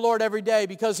fellowship with the Lord every day,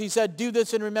 because he said, do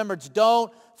this in remembrance.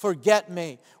 Don't forget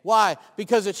me. Why?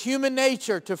 Because it's human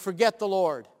nature to forget the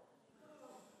Lord.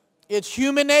 It's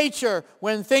human nature.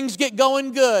 When things get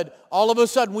going good, all of a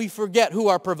sudden we forget who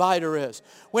our provider is.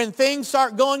 When things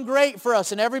start going great for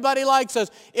us and everybody likes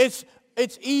us, it's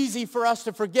easy for us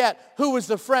to forget who was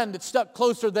the friend that stuck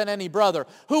closer than any brother.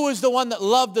 Who was the one that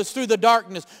loved us through the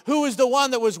darkness. Who was the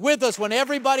one that was with us when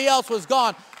everybody else was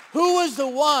gone. Who was the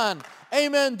one,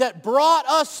 amen, that brought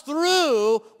us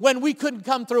through when we couldn't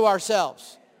come through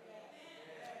ourselves.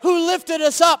 Who lifted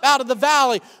us up out of the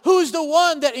valley? Who's the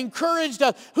one that encouraged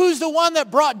us? Who's the one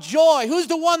that brought joy? Who's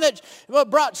the one that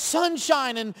brought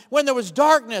sunshine and when there was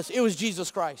darkness? It was Jesus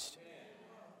Christ.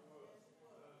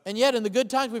 And yet in the good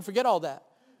times we forget all that.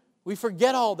 We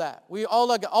forget all that. We all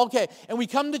like, okay, and we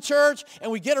come to church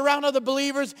and we get around other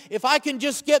believers. If I can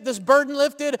just get this burden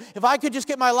lifted, if I could just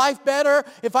get my life better,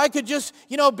 if I could just,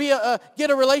 get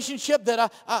a relationship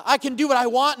that I can do what I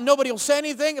want and nobody will say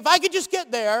anything. If I could just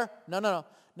get there. No.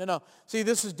 See,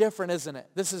 this is different, isn't it?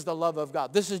 This is the love of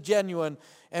God. This is genuine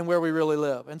and where we really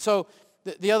live. And so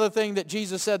the other thing that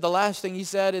Jesus said, the last thing he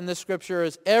said in this scripture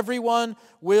is, everyone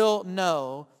will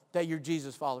know that you're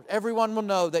Jesus followers. Everyone will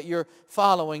know that you're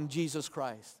following Jesus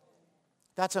Christ.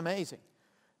 That's amazing.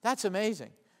 That's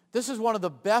amazing. This is one of the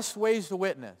best ways to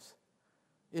witness,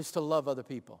 is to love other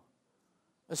people,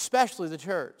 especially the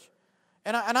church.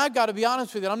 And I've got to be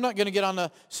honest with you, I'm not going to get on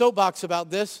the soapbox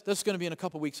about this. This is going to be in a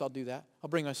couple weeks I'll do that. I'll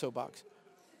bring my soapbox.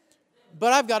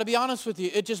 But I've got to be honest with you,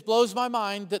 it just blows my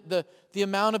mind that the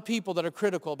amount of people that are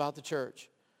critical about the church.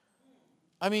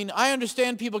 I mean, I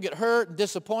understand people get hurt and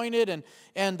disappointed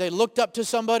and they looked up to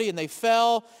somebody and they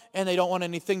fell and they don't want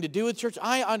anything to do with church.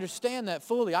 I understand that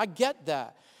fully. I get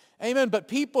that. Amen. But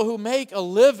people who make a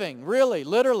living, really,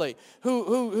 literally,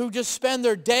 who just spend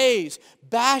their days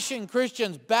bashing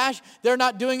Christians, they're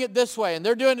not doing it this way and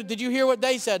they're doing it. Did you hear what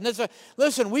they said? And this way.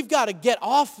 Listen, we've got to get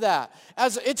off that.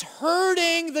 As it's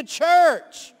hurting the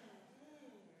church.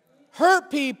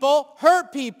 Hurt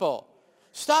people.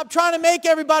 Stop trying to make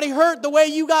everybody hurt the way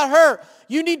you got hurt.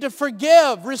 You need to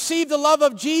forgive, receive the love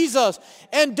of Jesus,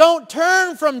 and don't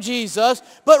turn from Jesus,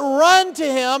 but run to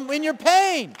him in your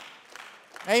pain.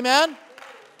 Amen?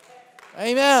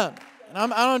 Amen. And I'm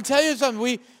going to tell you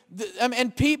something.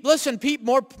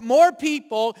 More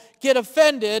people get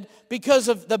offended because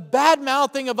of the bad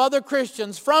mouthing of other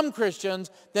Christians from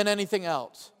Christians than anything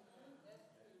else.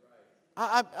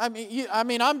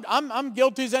 I'm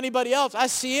guilty as anybody else. I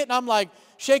see it and I'm like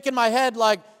shaking my head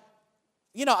like,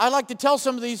 I like to tell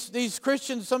some of these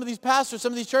Christians, some of these pastors,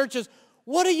 some of these churches,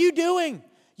 what are you doing?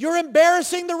 You're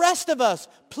embarrassing the rest of us.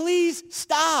 Please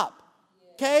stop.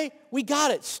 Okay? We got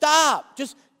it. Stop.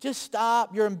 Just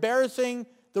stop. You're embarrassing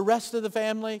the rest of the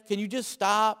family. Can you just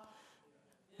stop?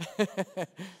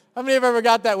 How many have ever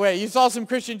got that way? You saw some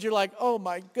Christians, you're like, oh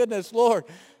my goodness, Lord,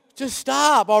 just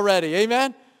stop already.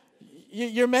 Amen?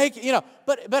 You're making,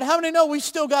 but how many know we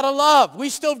still got to love? We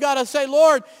still got to say,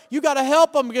 Lord, you got to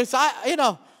help them because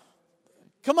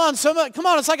come on,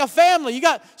 it's like a family.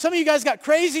 Some of you guys got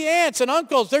crazy aunts and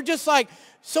uncles. They're just like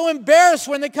so embarrassed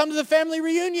when they come to the family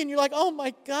reunion. You're like, oh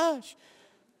my gosh,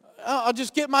 I'll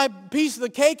just get my piece of the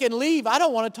cake and leave. I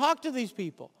don't want to talk to these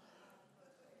people.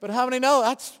 But how many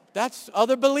know that's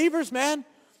other believers, man?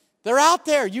 They're out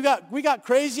there. We got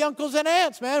crazy uncles and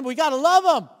aunts, man. We got to love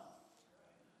them.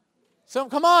 So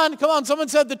come on. Someone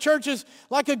said the church is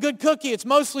like a good cookie. It's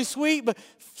mostly sweet, but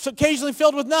occasionally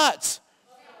filled with nuts.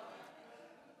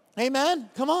 Amen?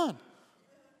 Come on.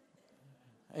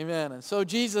 Amen. And so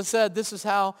Jesus said this is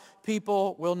how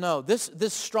people will know. This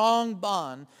strong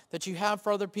bond that you have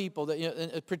for other people,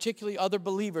 that particularly other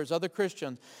believers, other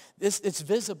Christians, it's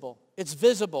visible. It's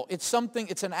visible. It's something,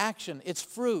 it's an action. It's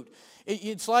fruit.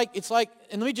 It's like,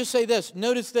 and let me just say this.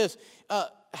 Notice this.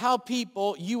 How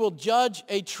people, you will judge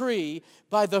a tree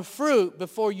by the fruit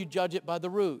before you judge it by the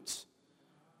roots.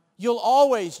 You'll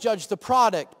always judge the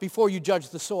product before you judge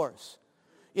the source.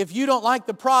 If you don't like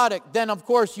the product, then of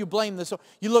course you blame the source.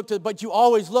 But you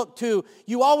always look to,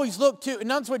 and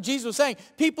that's what Jesus was saying.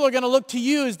 People are going to look to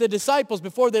you as the disciples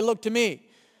before they look to me.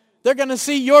 They're going to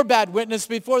see your bad witness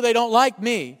before they don't like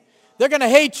me. They're going to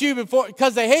hate you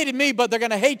because they hated me, but they're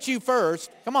going to hate you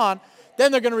first. Come on.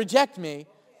 Then they're going to reject me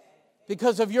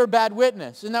because of your bad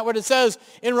witness. Isn't that what it says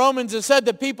in Romans? It said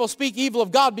that people speak evil of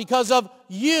God because of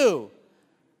you.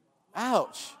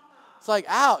 Ouch. It's like,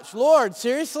 ouch. Lord,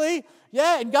 seriously?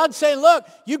 Yeah, and God's saying, look,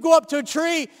 you go up to a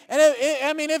tree, and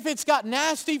if it's got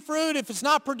nasty fruit, if it's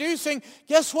not producing,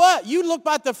 guess what? You look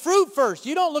at the fruit first.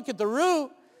 You don't look at the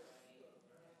root.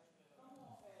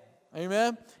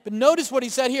 Amen? But notice what he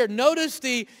said here. Notice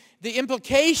the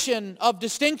implication of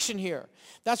distinction here.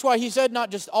 That's why he said not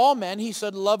just all men, he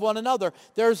said love one another.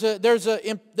 There's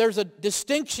a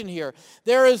distinction here.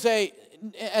 There is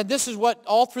and this is what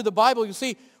all through the Bible you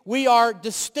see, we are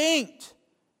distinct,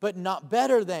 but not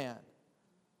better than.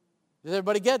 Does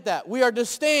everybody get that? We are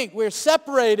distinct. We're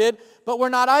separated, but we're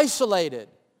not isolated.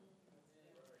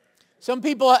 Some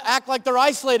people act like they're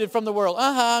isolated from the world.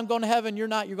 I'm going to heaven. You're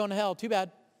not. You're going to hell. Too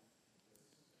bad.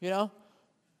 You know?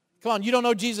 Come on, you don't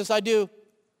know Jesus. I do.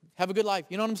 Have a good life.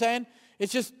 You know what I'm saying?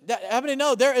 It's just, how many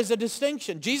know there is a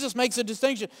distinction? Jesus makes a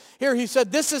distinction. Here he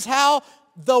said, this is how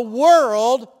the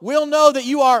world will know that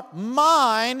you are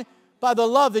mine by the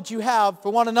love that you have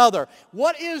for one another.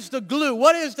 What is the glue?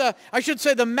 What is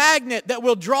the magnet that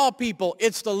will draw people?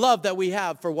 It's the love that we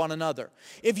have for one another.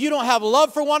 If you don't have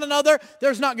love for one another,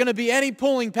 there's not going to be any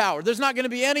pulling power. There's not going to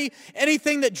be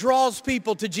anything that draws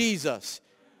people to Jesus.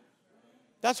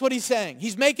 That's what he's saying.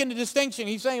 He's making a distinction.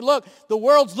 He's saying, look, the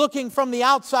world's looking from the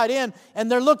outside in,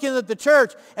 and they're looking at the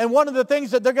church, and one of the things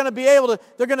that they're going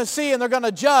to see and they're going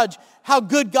to judge how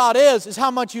good God is how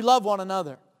much you love one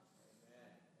another.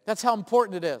 That's how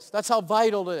important it is. That's how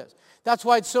vital it is. That's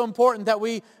why it's so important that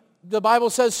the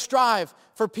Bible says, strive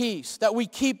for peace, that we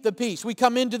keep the peace. We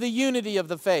come into the unity of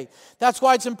the faith. That's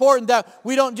why it's important that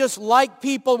we don't just like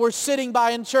people we're sitting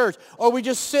by in church, or we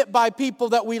just sit by people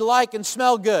that we like and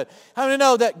smell good. How many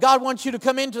know that God wants you to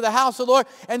come into the house of the Lord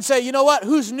and say, you know what,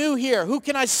 who's new here? Who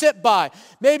can I sit by?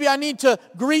 Maybe I need to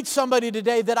greet somebody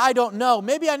today that I don't know.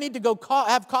 Maybe I need to go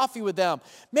have coffee with them.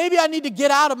 Maybe I need to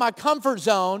get out of my comfort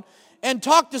zone and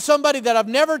talk to somebody that I've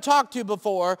never talked to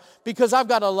before, because I've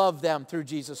got to love them through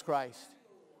Jesus Christ.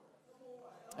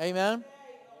 Amen?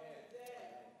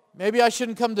 Maybe I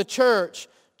shouldn't come to church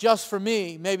just for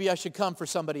me. Maybe I should come for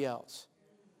somebody else.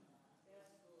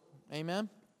 Amen?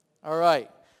 All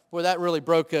right. Well, that really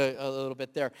broke a little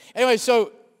bit there. Anyway,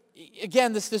 so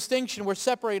again, this distinction, we're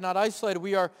separated, not isolated.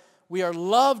 We are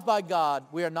loved by God.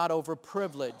 We are not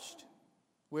overprivileged.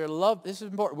 We are loved. This is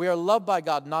important. We are loved by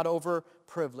God, not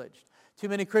overprivileged. Too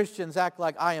many Christians act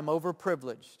like I am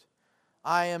overprivileged.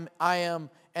 I am,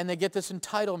 and they get this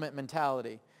entitlement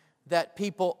mentality that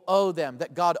people owe them,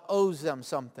 that God owes them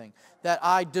something, that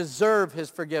I deserve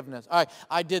His forgiveness.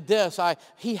 I did this.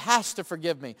 He has to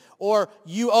forgive me. Or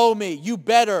you owe me. You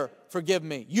better forgive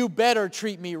me. You better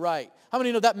treat me right. How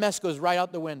many know that mess goes right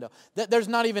out the window? That there's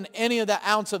not even any of that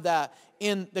ounce of that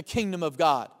in the kingdom of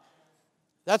God.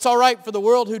 That's all right for the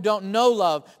world who don't know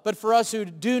love, but for us who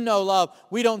do know love,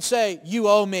 we don't say, you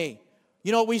owe me.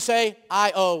 You know what we say?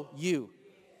 I owe you.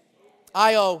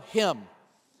 I owe him.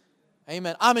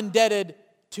 Amen. I'm indebted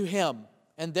to him,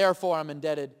 and therefore I'm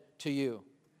indebted to you.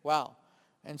 Wow.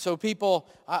 And so people,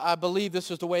 I believe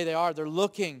this is the way they are. They're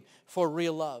looking for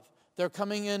real love. They're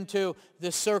coming into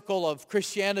this circle of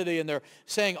Christianity, and they're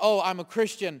saying, oh, I'm a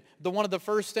Christian. One of the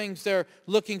first things they're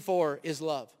looking for is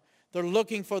love. They're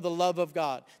looking for the love of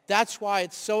God. That's why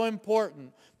it's so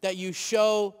important that you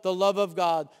show the love of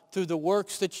God through the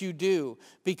works that you do,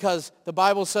 because the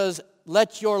Bible says,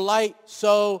 let your light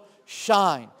so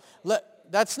shine.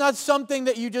 That's not something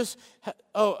that you just,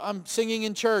 oh, I'm singing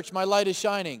in church, my light is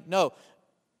shining. No,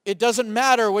 it doesn't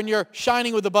matter when you're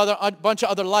shining with a bunch of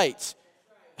other lights.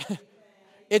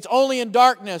 It's only in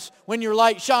darkness when your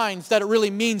light shines that it really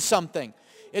means something.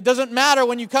 It doesn't matter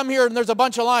when you come here and there's a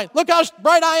bunch of lines. Look how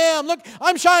bright I am. Look,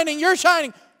 I'm shining. You're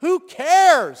shining. Who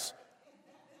cares?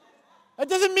 That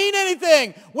doesn't mean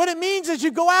anything. What it means is you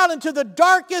go out into the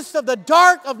darkest of the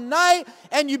dark of night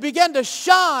and you begin to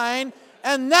shine,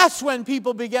 and that's when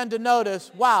people begin to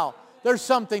notice, wow, there's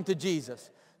something to Jesus.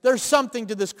 There's something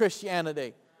to this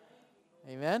Christianity.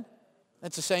 Amen?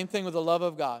 It's the same thing with the love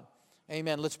of God.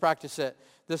 Amen. Let's practice it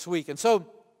this week. And so,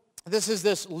 this is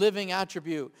this living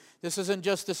attribute. This isn't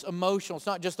just this emotional. It's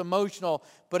not just emotional,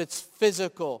 but it's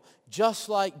physical. Just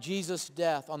like Jesus'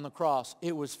 death on the cross,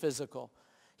 it was physical.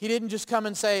 He didn't just come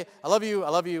and say, I love you, I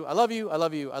love you, I love you, I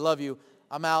love you, I love you.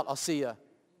 I'm out, I'll see you.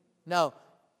 No.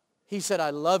 He said, I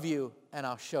love you, and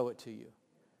I'll show it to you.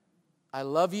 I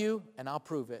love you, and I'll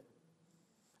prove it.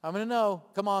 I'm going to know,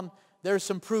 come on, there's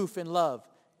some proof in love.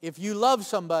 If you love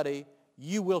somebody,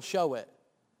 you will show it.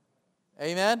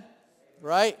 Amen?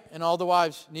 Right? And all the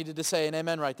wives needed to say an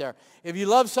amen right there. If you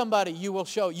love somebody, you will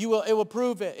show. It will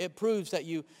prove it. It proves that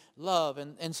you love.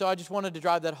 And so I just wanted to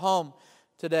drive that home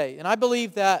today. And I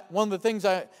believe that one of the things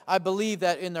I believe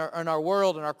that in our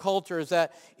world and our culture is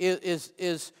that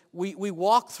is we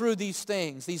walk through these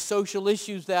things, these social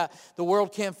issues that the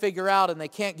world can't figure out and they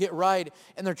can't get right,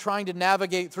 and they're trying to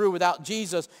navigate through without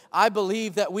Jesus. I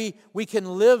believe that we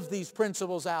can live these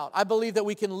principles out. I believe that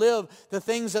we can live the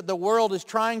things that the world is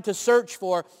trying to search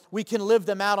for. We can live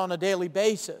them out on a daily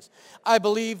basis. I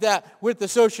believe that with the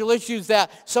social issues,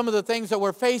 that some of the things that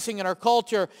we're facing in our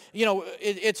culture,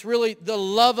 it's really the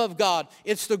love of God.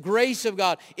 It's the grace of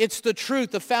God. It's the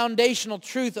truth, the foundational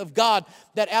truth of God,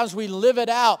 that as we live it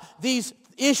out, these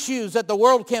issues that the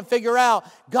world can't figure out,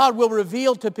 God will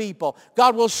reveal to people.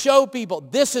 God will show people,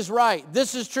 this is right,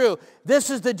 this is true, this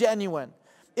is the genuine.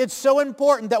 It's so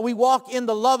important that we walk in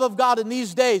the love of God in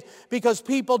these days, because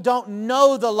people don't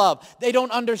know the love. They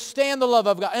don't understand the love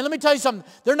of God. And let me tell you something,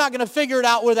 they're not going to figure it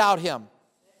out without Him.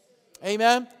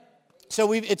 Amen?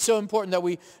 So it's so important that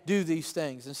we do these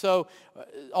things. And so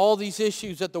all these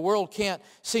issues that the world can't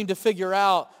seem to figure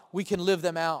out, we can live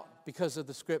them out because of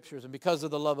the Scriptures and because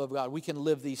of the love of God. We can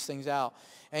live these things out.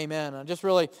 Amen. I just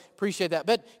really appreciate that.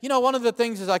 But, one of the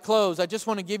things as I close, I just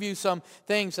want to give you some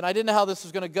things. And I didn't know how this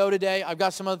was going to go today. I've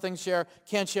got some other things to share.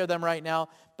 Can't share them right now.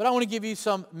 But I want to give you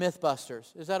some myth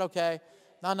busters. Is that okay?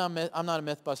 I'm not a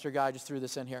Mythbuster guy. I just threw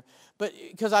this in here. But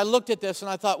because I looked at this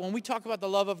and I thought, when we talk about the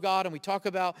love of God and we talk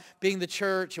about being the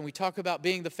church and we talk about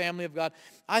being the family of God,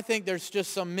 I think there's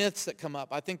just some myths that come up.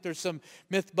 I think there's some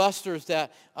Mythbusters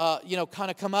that,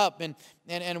 kind of come up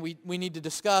and we need to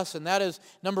discuss. And that is,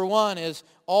 number one is,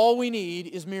 all we need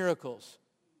is miracles.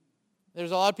 There's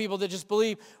a lot of people that just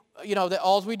believe, that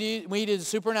all we need is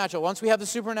supernatural. Once we have the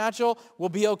supernatural, we'll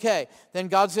be okay. Then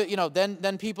God's,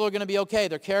 then people are going to be okay.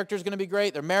 Their character is going to be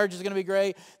great. Their marriage is going to be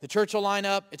great. The church will line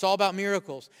up. It's all about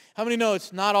miracles. How many know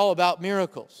it's not all about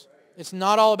miracles? It's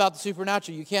not all about the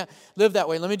supernatural. You can't live that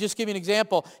way. Let me just give you an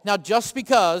example. Now, just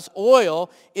because oil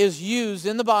is used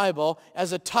in the Bible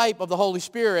as a type of the Holy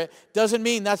Spirit doesn't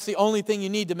mean that's the only thing you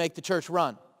need to make the church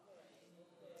run.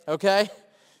 Okay?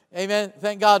 Amen.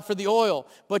 Thank God for the oil.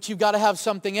 But you've got to have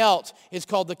something else. It's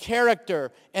called the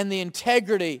character and the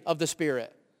integrity of the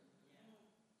Spirit.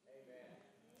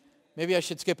 Maybe I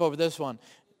should skip over this one.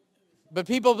 But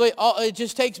people believe, it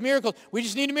just takes miracles. We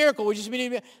just need a miracle. Let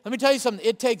me tell you something.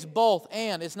 It takes both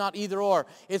and. It's not either or.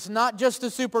 It's not just the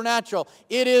supernatural.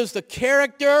 It is the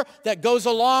character that goes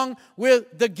along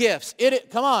with the gifts.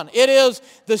 Come on. It is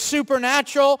the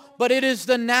supernatural, but it is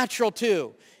the natural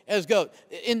too. As go.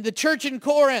 In the church in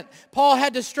Corinth, Paul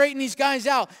had to straighten these guys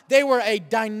out. They were a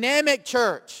dynamic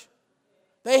church.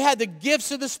 They had the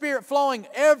gifts of the Spirit flowing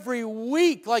every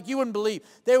week like you wouldn't believe.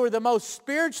 They were the most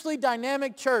spiritually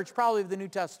dynamic church probably of the New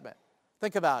Testament.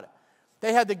 Think about it.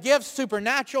 They had the gifts,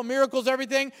 supernatural, miracles,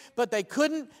 everything, but they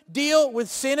couldn't deal with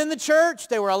sin in the church.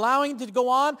 They were allowing it to go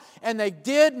on, and they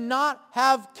did not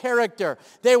have character.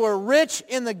 They were rich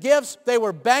in the gifts. They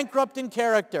were bankrupt in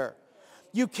character.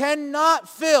 You cannot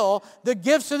fill the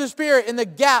gifts of the Spirit in the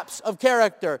gaps of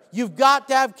character. You've got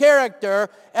to have character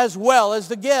as well as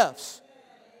the gifts.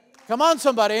 Come on,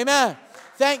 somebody, amen.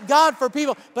 Thank God for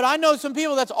people. But I know some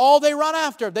people, that's all they run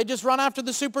after. They just run after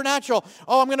the supernatural.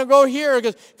 Oh, I'm going to go here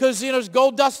because there's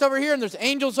gold dust over here and there's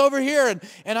angels over here.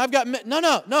 And I've got...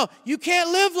 No. You can't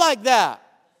live like that.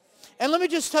 And let me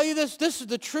just tell you this. This is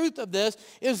the truth of this,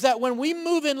 is that when we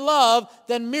move in love,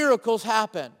 then miracles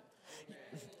happen.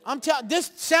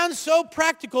 This sounds so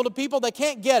practical to people that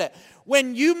can't get it.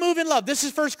 When you move in love, this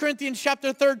is 1 Corinthians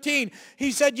chapter 13.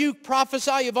 He said, you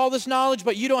prophesy, you have all this knowledge,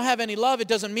 but you don't have any love. It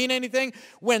doesn't mean anything.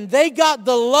 When they got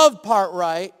the love part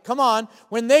right,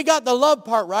 when they got the love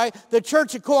part right, the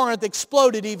church of Corinth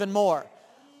exploded even more.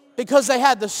 Because they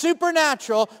had the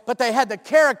supernatural, but they had the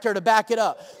character to back it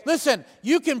up. Listen,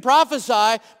 you can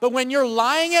prophesy, but when you're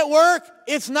lying at work,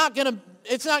 it's not going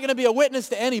to be a witness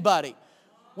to anybody.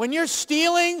 When you're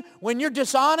stealing, when you're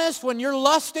dishonest, when you're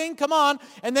lusting,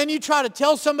 and then you try to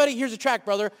tell somebody, here's a tract,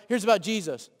 brother, here's about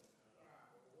Jesus.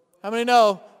 How many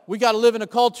know we got to live in a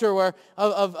culture where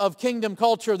of kingdom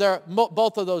culture,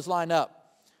 both of those line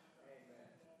up?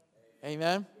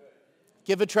 Amen.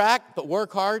 Give a tract, but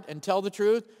work hard and tell the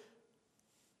truth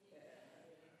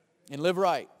and live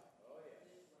right.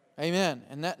 Amen.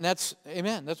 And that's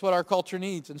amen. That's what our culture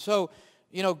needs. And so,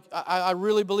 I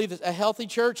really believe that a healthy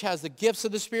church has the gifts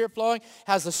of the Spirit flowing,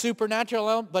 has the supernatural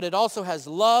element, but it also has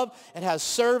love, it has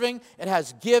serving, it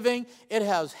has giving, it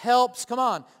has helps.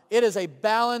 It is a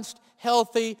balanced,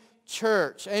 healthy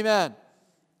church. Amen.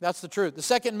 That's the truth. The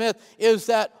second myth is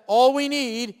that all we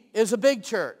need is a big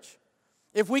church.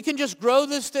 If we can just grow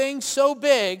this thing so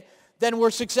big, then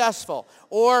we're successful,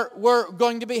 or we're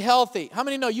going to be healthy. How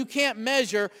many know you can't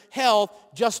measure health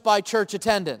just by church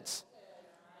attendance?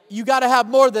 You got to have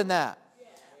more than that.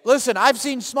 Listen, I've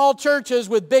seen small churches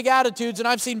with big attitudes, and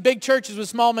I've seen big churches with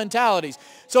small mentalities.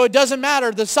 So it doesn't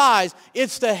matter the size.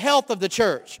 It's the health of the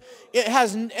church.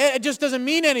 It just doesn't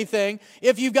mean anything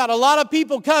if you've got a lot of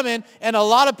people coming and a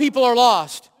lot of people are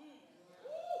lost.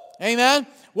 Amen?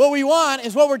 What we want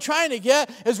is what we're trying to get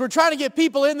is we're trying to get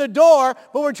people in the door,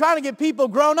 but we're trying to get people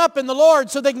grown up in the Lord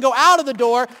so they can go out of the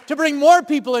door to bring more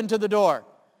people into the door.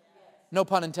 No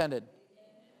pun intended.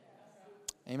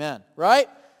 Amen. Right?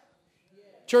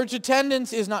 Church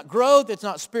attendance is not growth. It's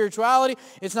not spirituality.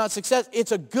 It's not success.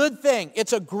 It's a good thing.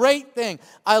 It's a great thing.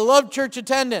 I love church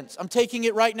attendance. I'm taking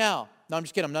it right now. No, I'm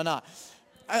just kidding. I'm not.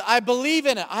 I believe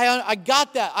in it. I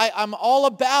got that. I'm all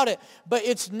about it. But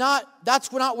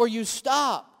that's not where you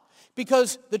stop.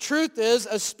 Because the truth is,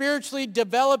 a spiritually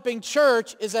developing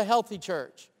church is a healthy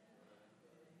church.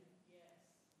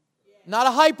 Not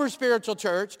a hyper-spiritual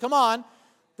church. Come on.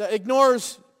 That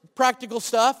ignores practical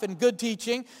stuff and good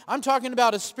teaching. I'm talking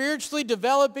about a spiritually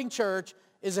developing church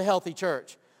is a healthy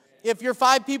church. If you're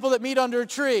 5 people that meet under a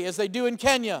tree, as they do in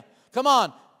Kenya, come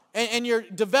on, and you're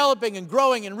developing and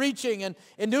growing and reaching and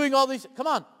doing all these, come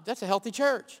on, that's a healthy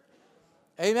church.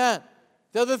 Amen.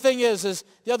 The other thing is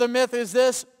the other myth is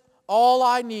this, all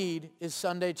I need is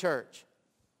Sunday church.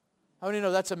 How many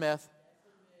know that's a myth?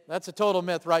 That's a total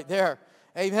myth right there.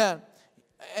 Amen.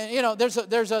 And you know, there's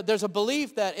a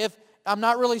belief that if I'm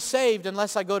not really saved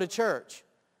unless I go to church.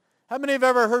 How many have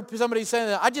ever heard somebody saying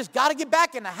that? I just got to get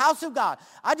back in the house of God.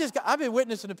 I've been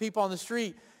witnessing to people on the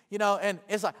street, you know, and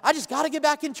it's like, I just got to get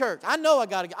back in church. I know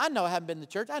I haven't been to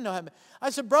church. I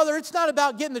said, brother, it's not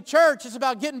about getting to church. It's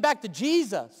about getting back to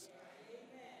Jesus.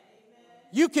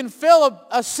 You can fill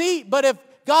a seat, but if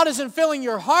God isn't filling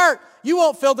your heart, you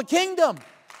won't fill the kingdom.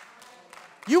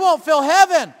 You won't fill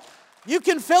heaven. You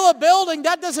can fill a building.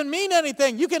 That doesn't mean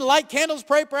anything. You can light candles,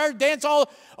 pray prayers, dance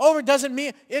all over. Doesn't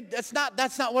mean it. That's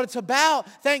not what it's about.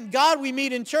 Thank God we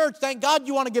meet in church. Thank God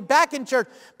you want to get back in church.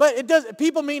 But it does.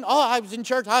 People mean, oh, I was in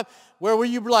church. Where were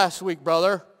you last week,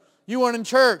 brother? You weren't in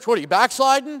church. What are you,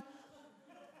 backsliding?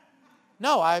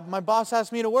 No, my boss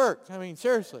asked me to work. I mean,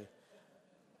 seriously.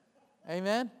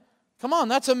 Amen. Come on,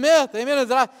 that's a myth. Amen.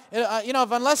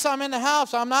 Unless I'm in the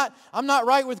house, I'm not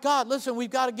right with God. Listen, we've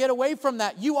got to get away from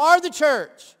that. You are the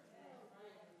church.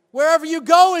 Wherever you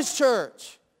go is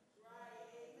church.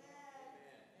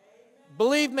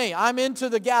 Believe me, I'm into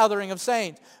the gathering of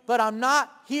saints. But I'm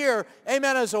not here,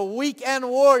 amen, as a weekend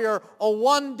warrior, a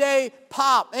one-day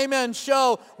pop, amen,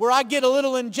 show where I get a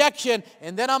little injection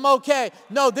and then I'm okay.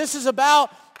 No, this is about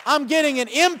I'm getting an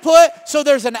input so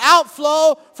there's an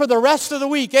outflow for the rest of the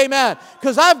week. Amen.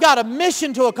 Because I've got a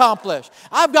mission to accomplish.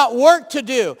 I've got work to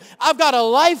do. I've got a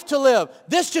life to live.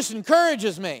 This just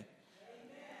encourages me.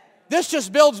 This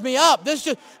just builds me up.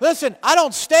 Listen, I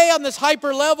don't stay on this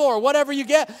hyper level or whatever you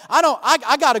get.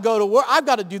 I got to go to work. I've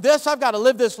got to do this. I've got to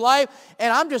live this life.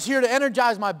 And I'm just here to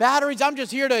energize my batteries. I'm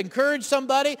just here to encourage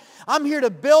somebody. I'm here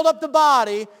to build up the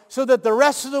body so that the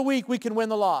rest of the week we can win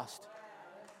the lost.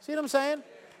 See what I'm saying?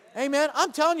 Amen.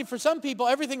 I'm telling you, for some people,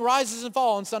 everything rises and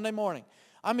falls on Sunday morning.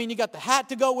 I mean, you got the hat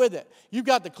to go with it. You've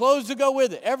got the clothes to go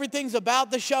with it. Everything's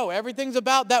about the show. Everything's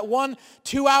about that 1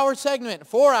 2-hour segment,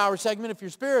 4-hour segment if you're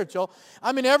spiritual.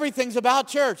 I mean, everything's about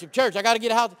church. If church, I got to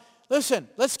get out. Listen,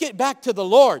 let's get back to the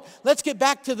Lord. Let's get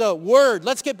back to the Word.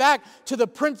 Let's get back to the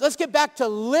Prince. Let's get back to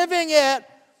living it.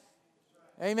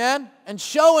 Amen. And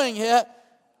showing it.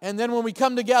 And then when we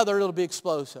come together, it'll be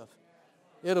explosive.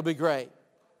 It'll be great.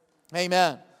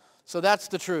 Amen. So that's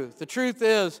the truth. The truth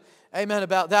is, amen,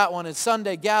 about that one is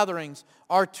Sunday gatherings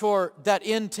are toward that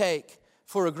intake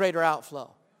for a greater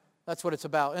outflow. That's what it's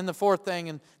about. And the fourth thing,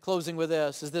 and closing with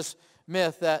this, is this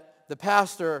myth that the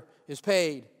pastor is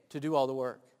paid to do all the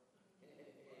work.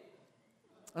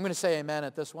 I'm going to say amen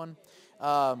at this one.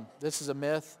 This is a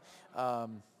myth.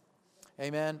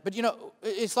 Amen. But you know,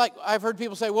 it's like I've heard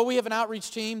people say, well, we have an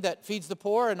outreach team that feeds the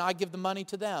poor and I give the money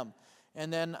to them.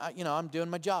 And then, I'm doing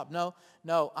my job.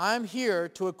 No, I'm here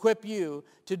to equip you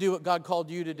to do what God called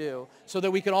you to do so that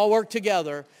we can all work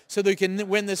together so that we can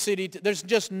win the city. There's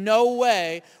just no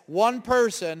way one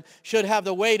person should have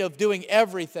the weight of doing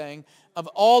everything, of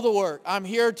all the work. I'm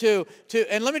here to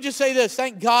and let me just say this,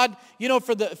 thank God,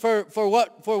 for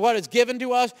what is given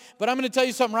to us. But I'm going to tell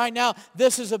you something right now.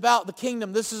 This is about the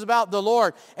kingdom. This is about the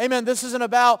Lord. Amen. This isn't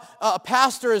about, a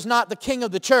pastor is not the king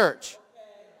of the church.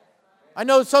 I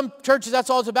know some churches, that's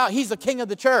all it's about. He's the king of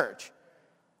the church.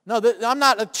 No, I'm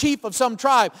not a chief of some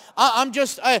tribe. I'm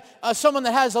just someone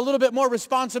that has a little bit more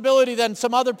responsibility than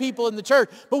some other people in the church.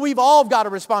 But we've all got a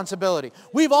responsibility.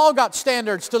 We've all got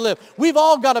standards to live. We've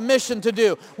all got a mission to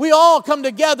do. We all come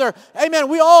together. Amen.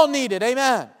 We all need it.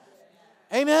 Amen.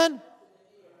 Amen.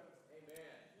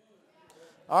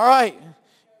 All right.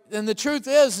 And the truth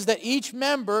is that each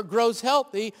member grows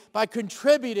healthy by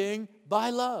contributing by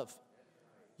love.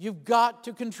 You've got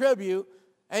to contribute,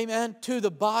 amen, to the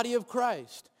body of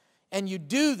Christ. And you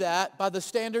do that by the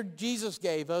standard Jesus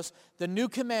gave us. The new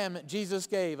commandment Jesus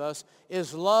gave us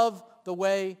is love the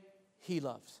way he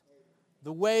loves.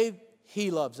 The way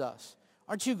he loves us.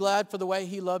 Aren't you glad for the way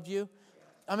he loved you?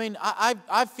 I mean,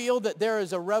 I feel that there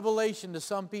is a revelation to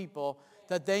some people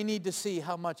that they need to see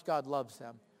how much God loves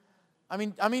them.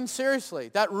 I mean, seriously,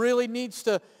 that really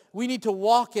we need to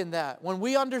walk in that. When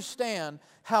we understand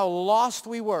how lost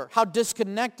we were, how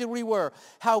disconnected we were,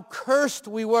 how cursed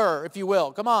we were, if you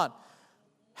will, come on,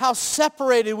 how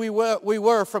separated we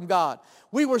were from God.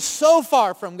 We were so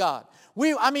far from God.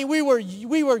 We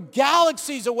were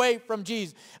galaxies away from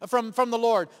Jesus, from the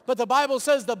Lord. But the Bible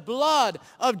says the blood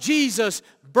of Jesus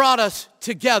brought us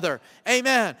together.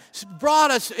 Amen.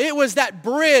 Brought us, it was that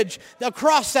bridge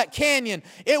across that canyon.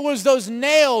 It was those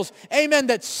nails, amen,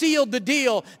 that sealed the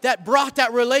deal, that brought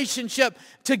that relationship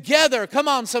together. Come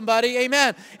on, somebody.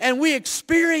 Amen. And we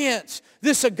experience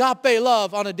this agape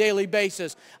love on a daily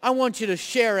basis. I want you to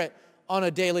share it on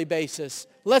a daily basis.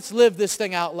 Let's live this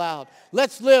thing out loud.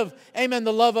 Let's live, amen,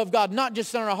 the love of God, not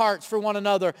just in our hearts for one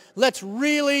another. Let's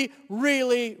really,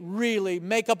 really, really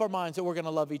make up our minds that we're going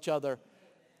to love each other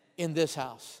in this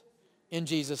house. In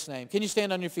Jesus' name. Can you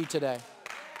stand on your feet today?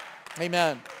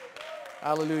 Amen.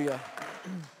 Hallelujah.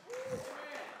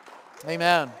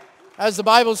 Amen. As the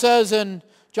Bible says in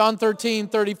John 13,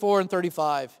 34 and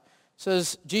 35,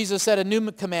 says, Jesus said, a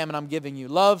new commandment I'm giving you.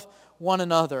 Love one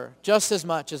another just as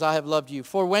much as I have loved you.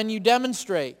 For when you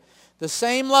demonstrate the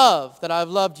same love that I've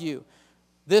loved you,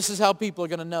 this is how people are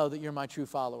going to know that you're my true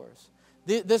followers.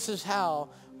 This is how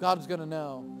God's going to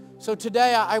know. So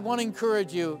today I want to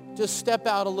encourage you, just step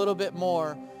out a little bit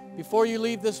more. Before you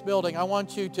leave this building, I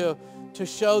want you to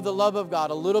show the love of God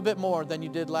a little bit more than you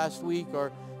did last week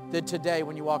or did today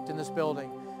when you walked in this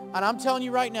building. And I'm telling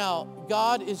you right now,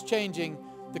 God is changing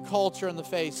the culture and the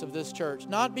face of this church.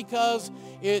 Not because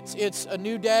it's a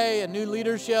new day, a new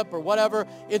leadership or whatever.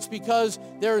 It's because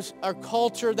there's a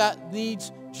culture that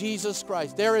needs Jesus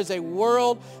Christ. There is a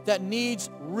world that needs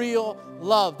real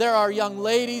love. There are young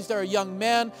ladies, there are young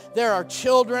men, there are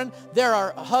children, there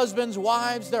are husbands,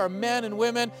 wives, there are men and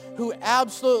women who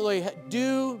absolutely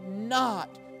do not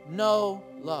know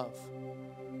love.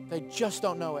 They just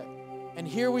don't know it. And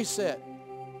here we sit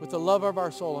with the love of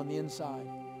our soul on the inside.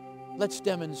 Let's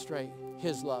demonstrate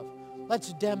his love.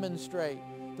 Let's demonstrate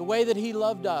the way that he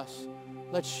loved us.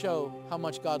 Let's show how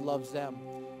much God loves them.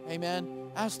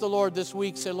 Amen. Ask the Lord this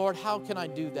week, say, Lord, how can I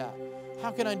do that? How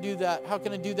can I do that? How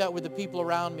can I do that with the people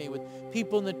around me, with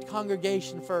people in the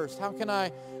congregation first? How can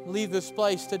I leave this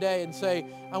place today and say,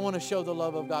 I want to show the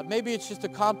love of God? Maybe it's just a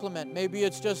compliment. Maybe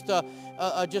it's just a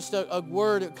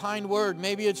word, a kind word.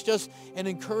 Maybe it's just an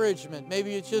encouragement.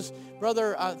 Maybe it's just,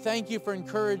 brother, thank you for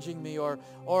encouraging me. Or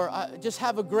just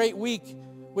have a great week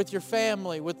with your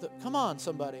family. Come on,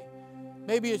 somebody.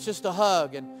 Maybe it's just a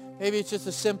hug, and maybe it's just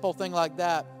a simple thing like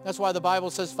that. That's why the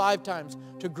Bible says 5 times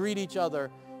to greet each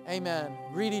other. Amen.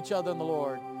 Greet each other in the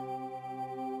Lord.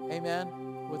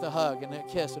 Amen. With a hug and a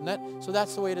kiss. So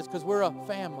that's the way it is, because we're a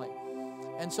family.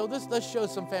 And so let's show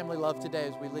some family love today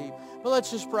as we leave. But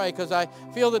let's just pray, because I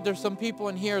feel that there's some people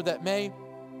in here that may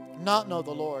not know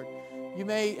the Lord. You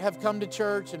may have come to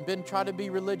church and tried to be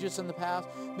religious in the past.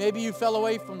 Maybe you fell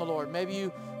away from the Lord. Maybe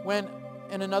you went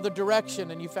in another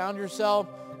direction and you found yourself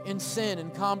in sin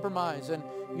and compromise, and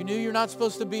you knew you're not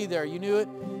supposed to be there. You knew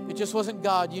it just wasn't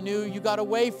God. You knew you got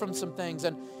away from some things,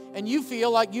 and you feel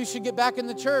like you should get back in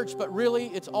the church, but really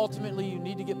it's ultimately you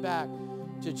need to get back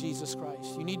to Jesus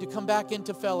Christ. You need to come back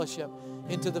into fellowship,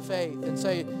 into the faith, and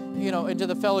say, into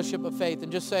the fellowship of faith,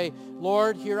 and just say,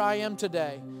 Lord, here I am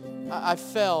today. I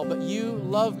fell, but you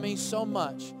love me so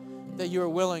much that you are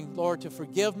willing, Lord, to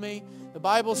forgive me. The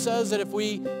Bible says that if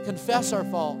we confess our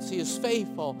faults, he is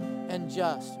faithful and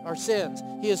just. Our sins,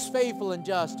 he is faithful and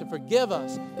just to forgive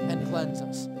us and cleanse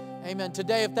us. Amen.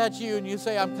 Today, if that's you and you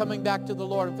say, I'm coming back to the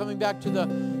Lord, I'm coming back to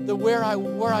the where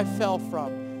I fell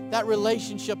from, that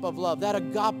relationship of love, that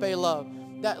agape love,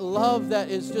 that love that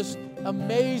is just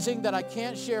amazing that I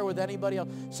can't share with anybody else.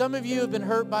 Some of you have been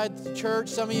hurt by the church.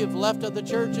 Some of you have left other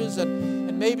churches,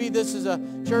 and maybe this is a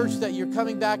church that you're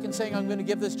coming back and saying, I'm going to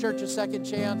give this church a second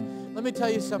chance. Let me tell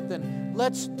you something.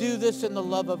 Let's do this in the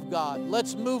love of God.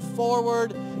 Let's move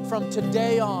forward from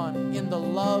today on in the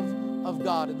love of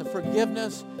God, in the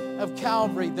forgiveness of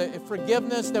Calvary, the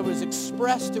forgiveness that was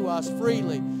expressed to us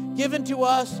freely, given to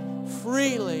us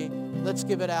freely. Let's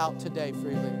give it out today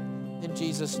freely. In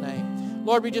Jesus' name.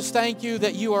 Lord, we just thank you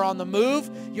that you are on the move.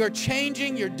 You're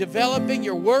changing, you're developing,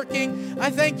 you're working. I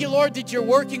thank you, Lord, that you're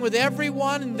working with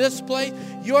everyone in this place.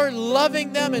 You're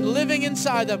loving them and living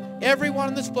inside them. Everyone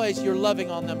in this place, you're loving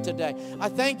on them today. I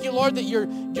thank you, Lord, that you're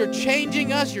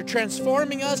changing us, you're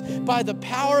transforming us by the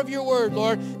power of your word,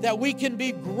 Lord, that we can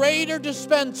be greater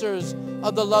dispensers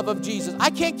of the love of Jesus. I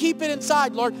can't keep it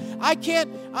inside, Lord. I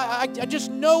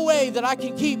just no way that I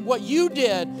can keep what you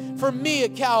did for me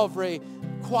at Calvary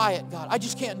quiet, God. I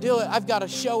just can't do it. I've got to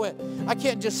show it. I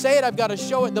can't just say it. I've got to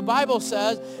show it. The Bible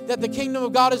says that the kingdom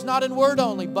of God is not in word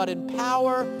only, but in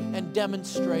power and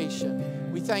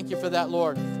demonstration. We thank you for that,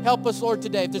 Lord. Help us, Lord,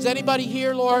 today. If there's anybody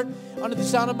here, Lord, under the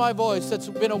sound of my voice that's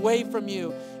been away from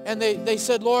you, and they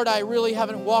said, Lord, I really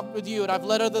haven't walked with you, and I've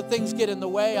let other things get in the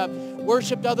way. I've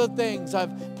worshiped other things. I've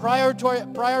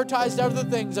prioritized other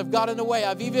things. I've got in the way.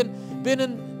 I've even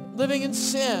been living in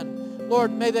sin.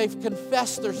 Lord, may they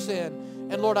confess their sin.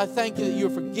 And Lord, I thank you that you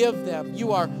forgive them.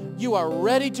 You are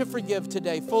ready to forgive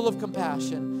today, full of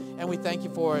compassion. And we thank you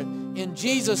for it. In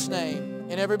Jesus' name.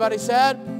 And everybody said?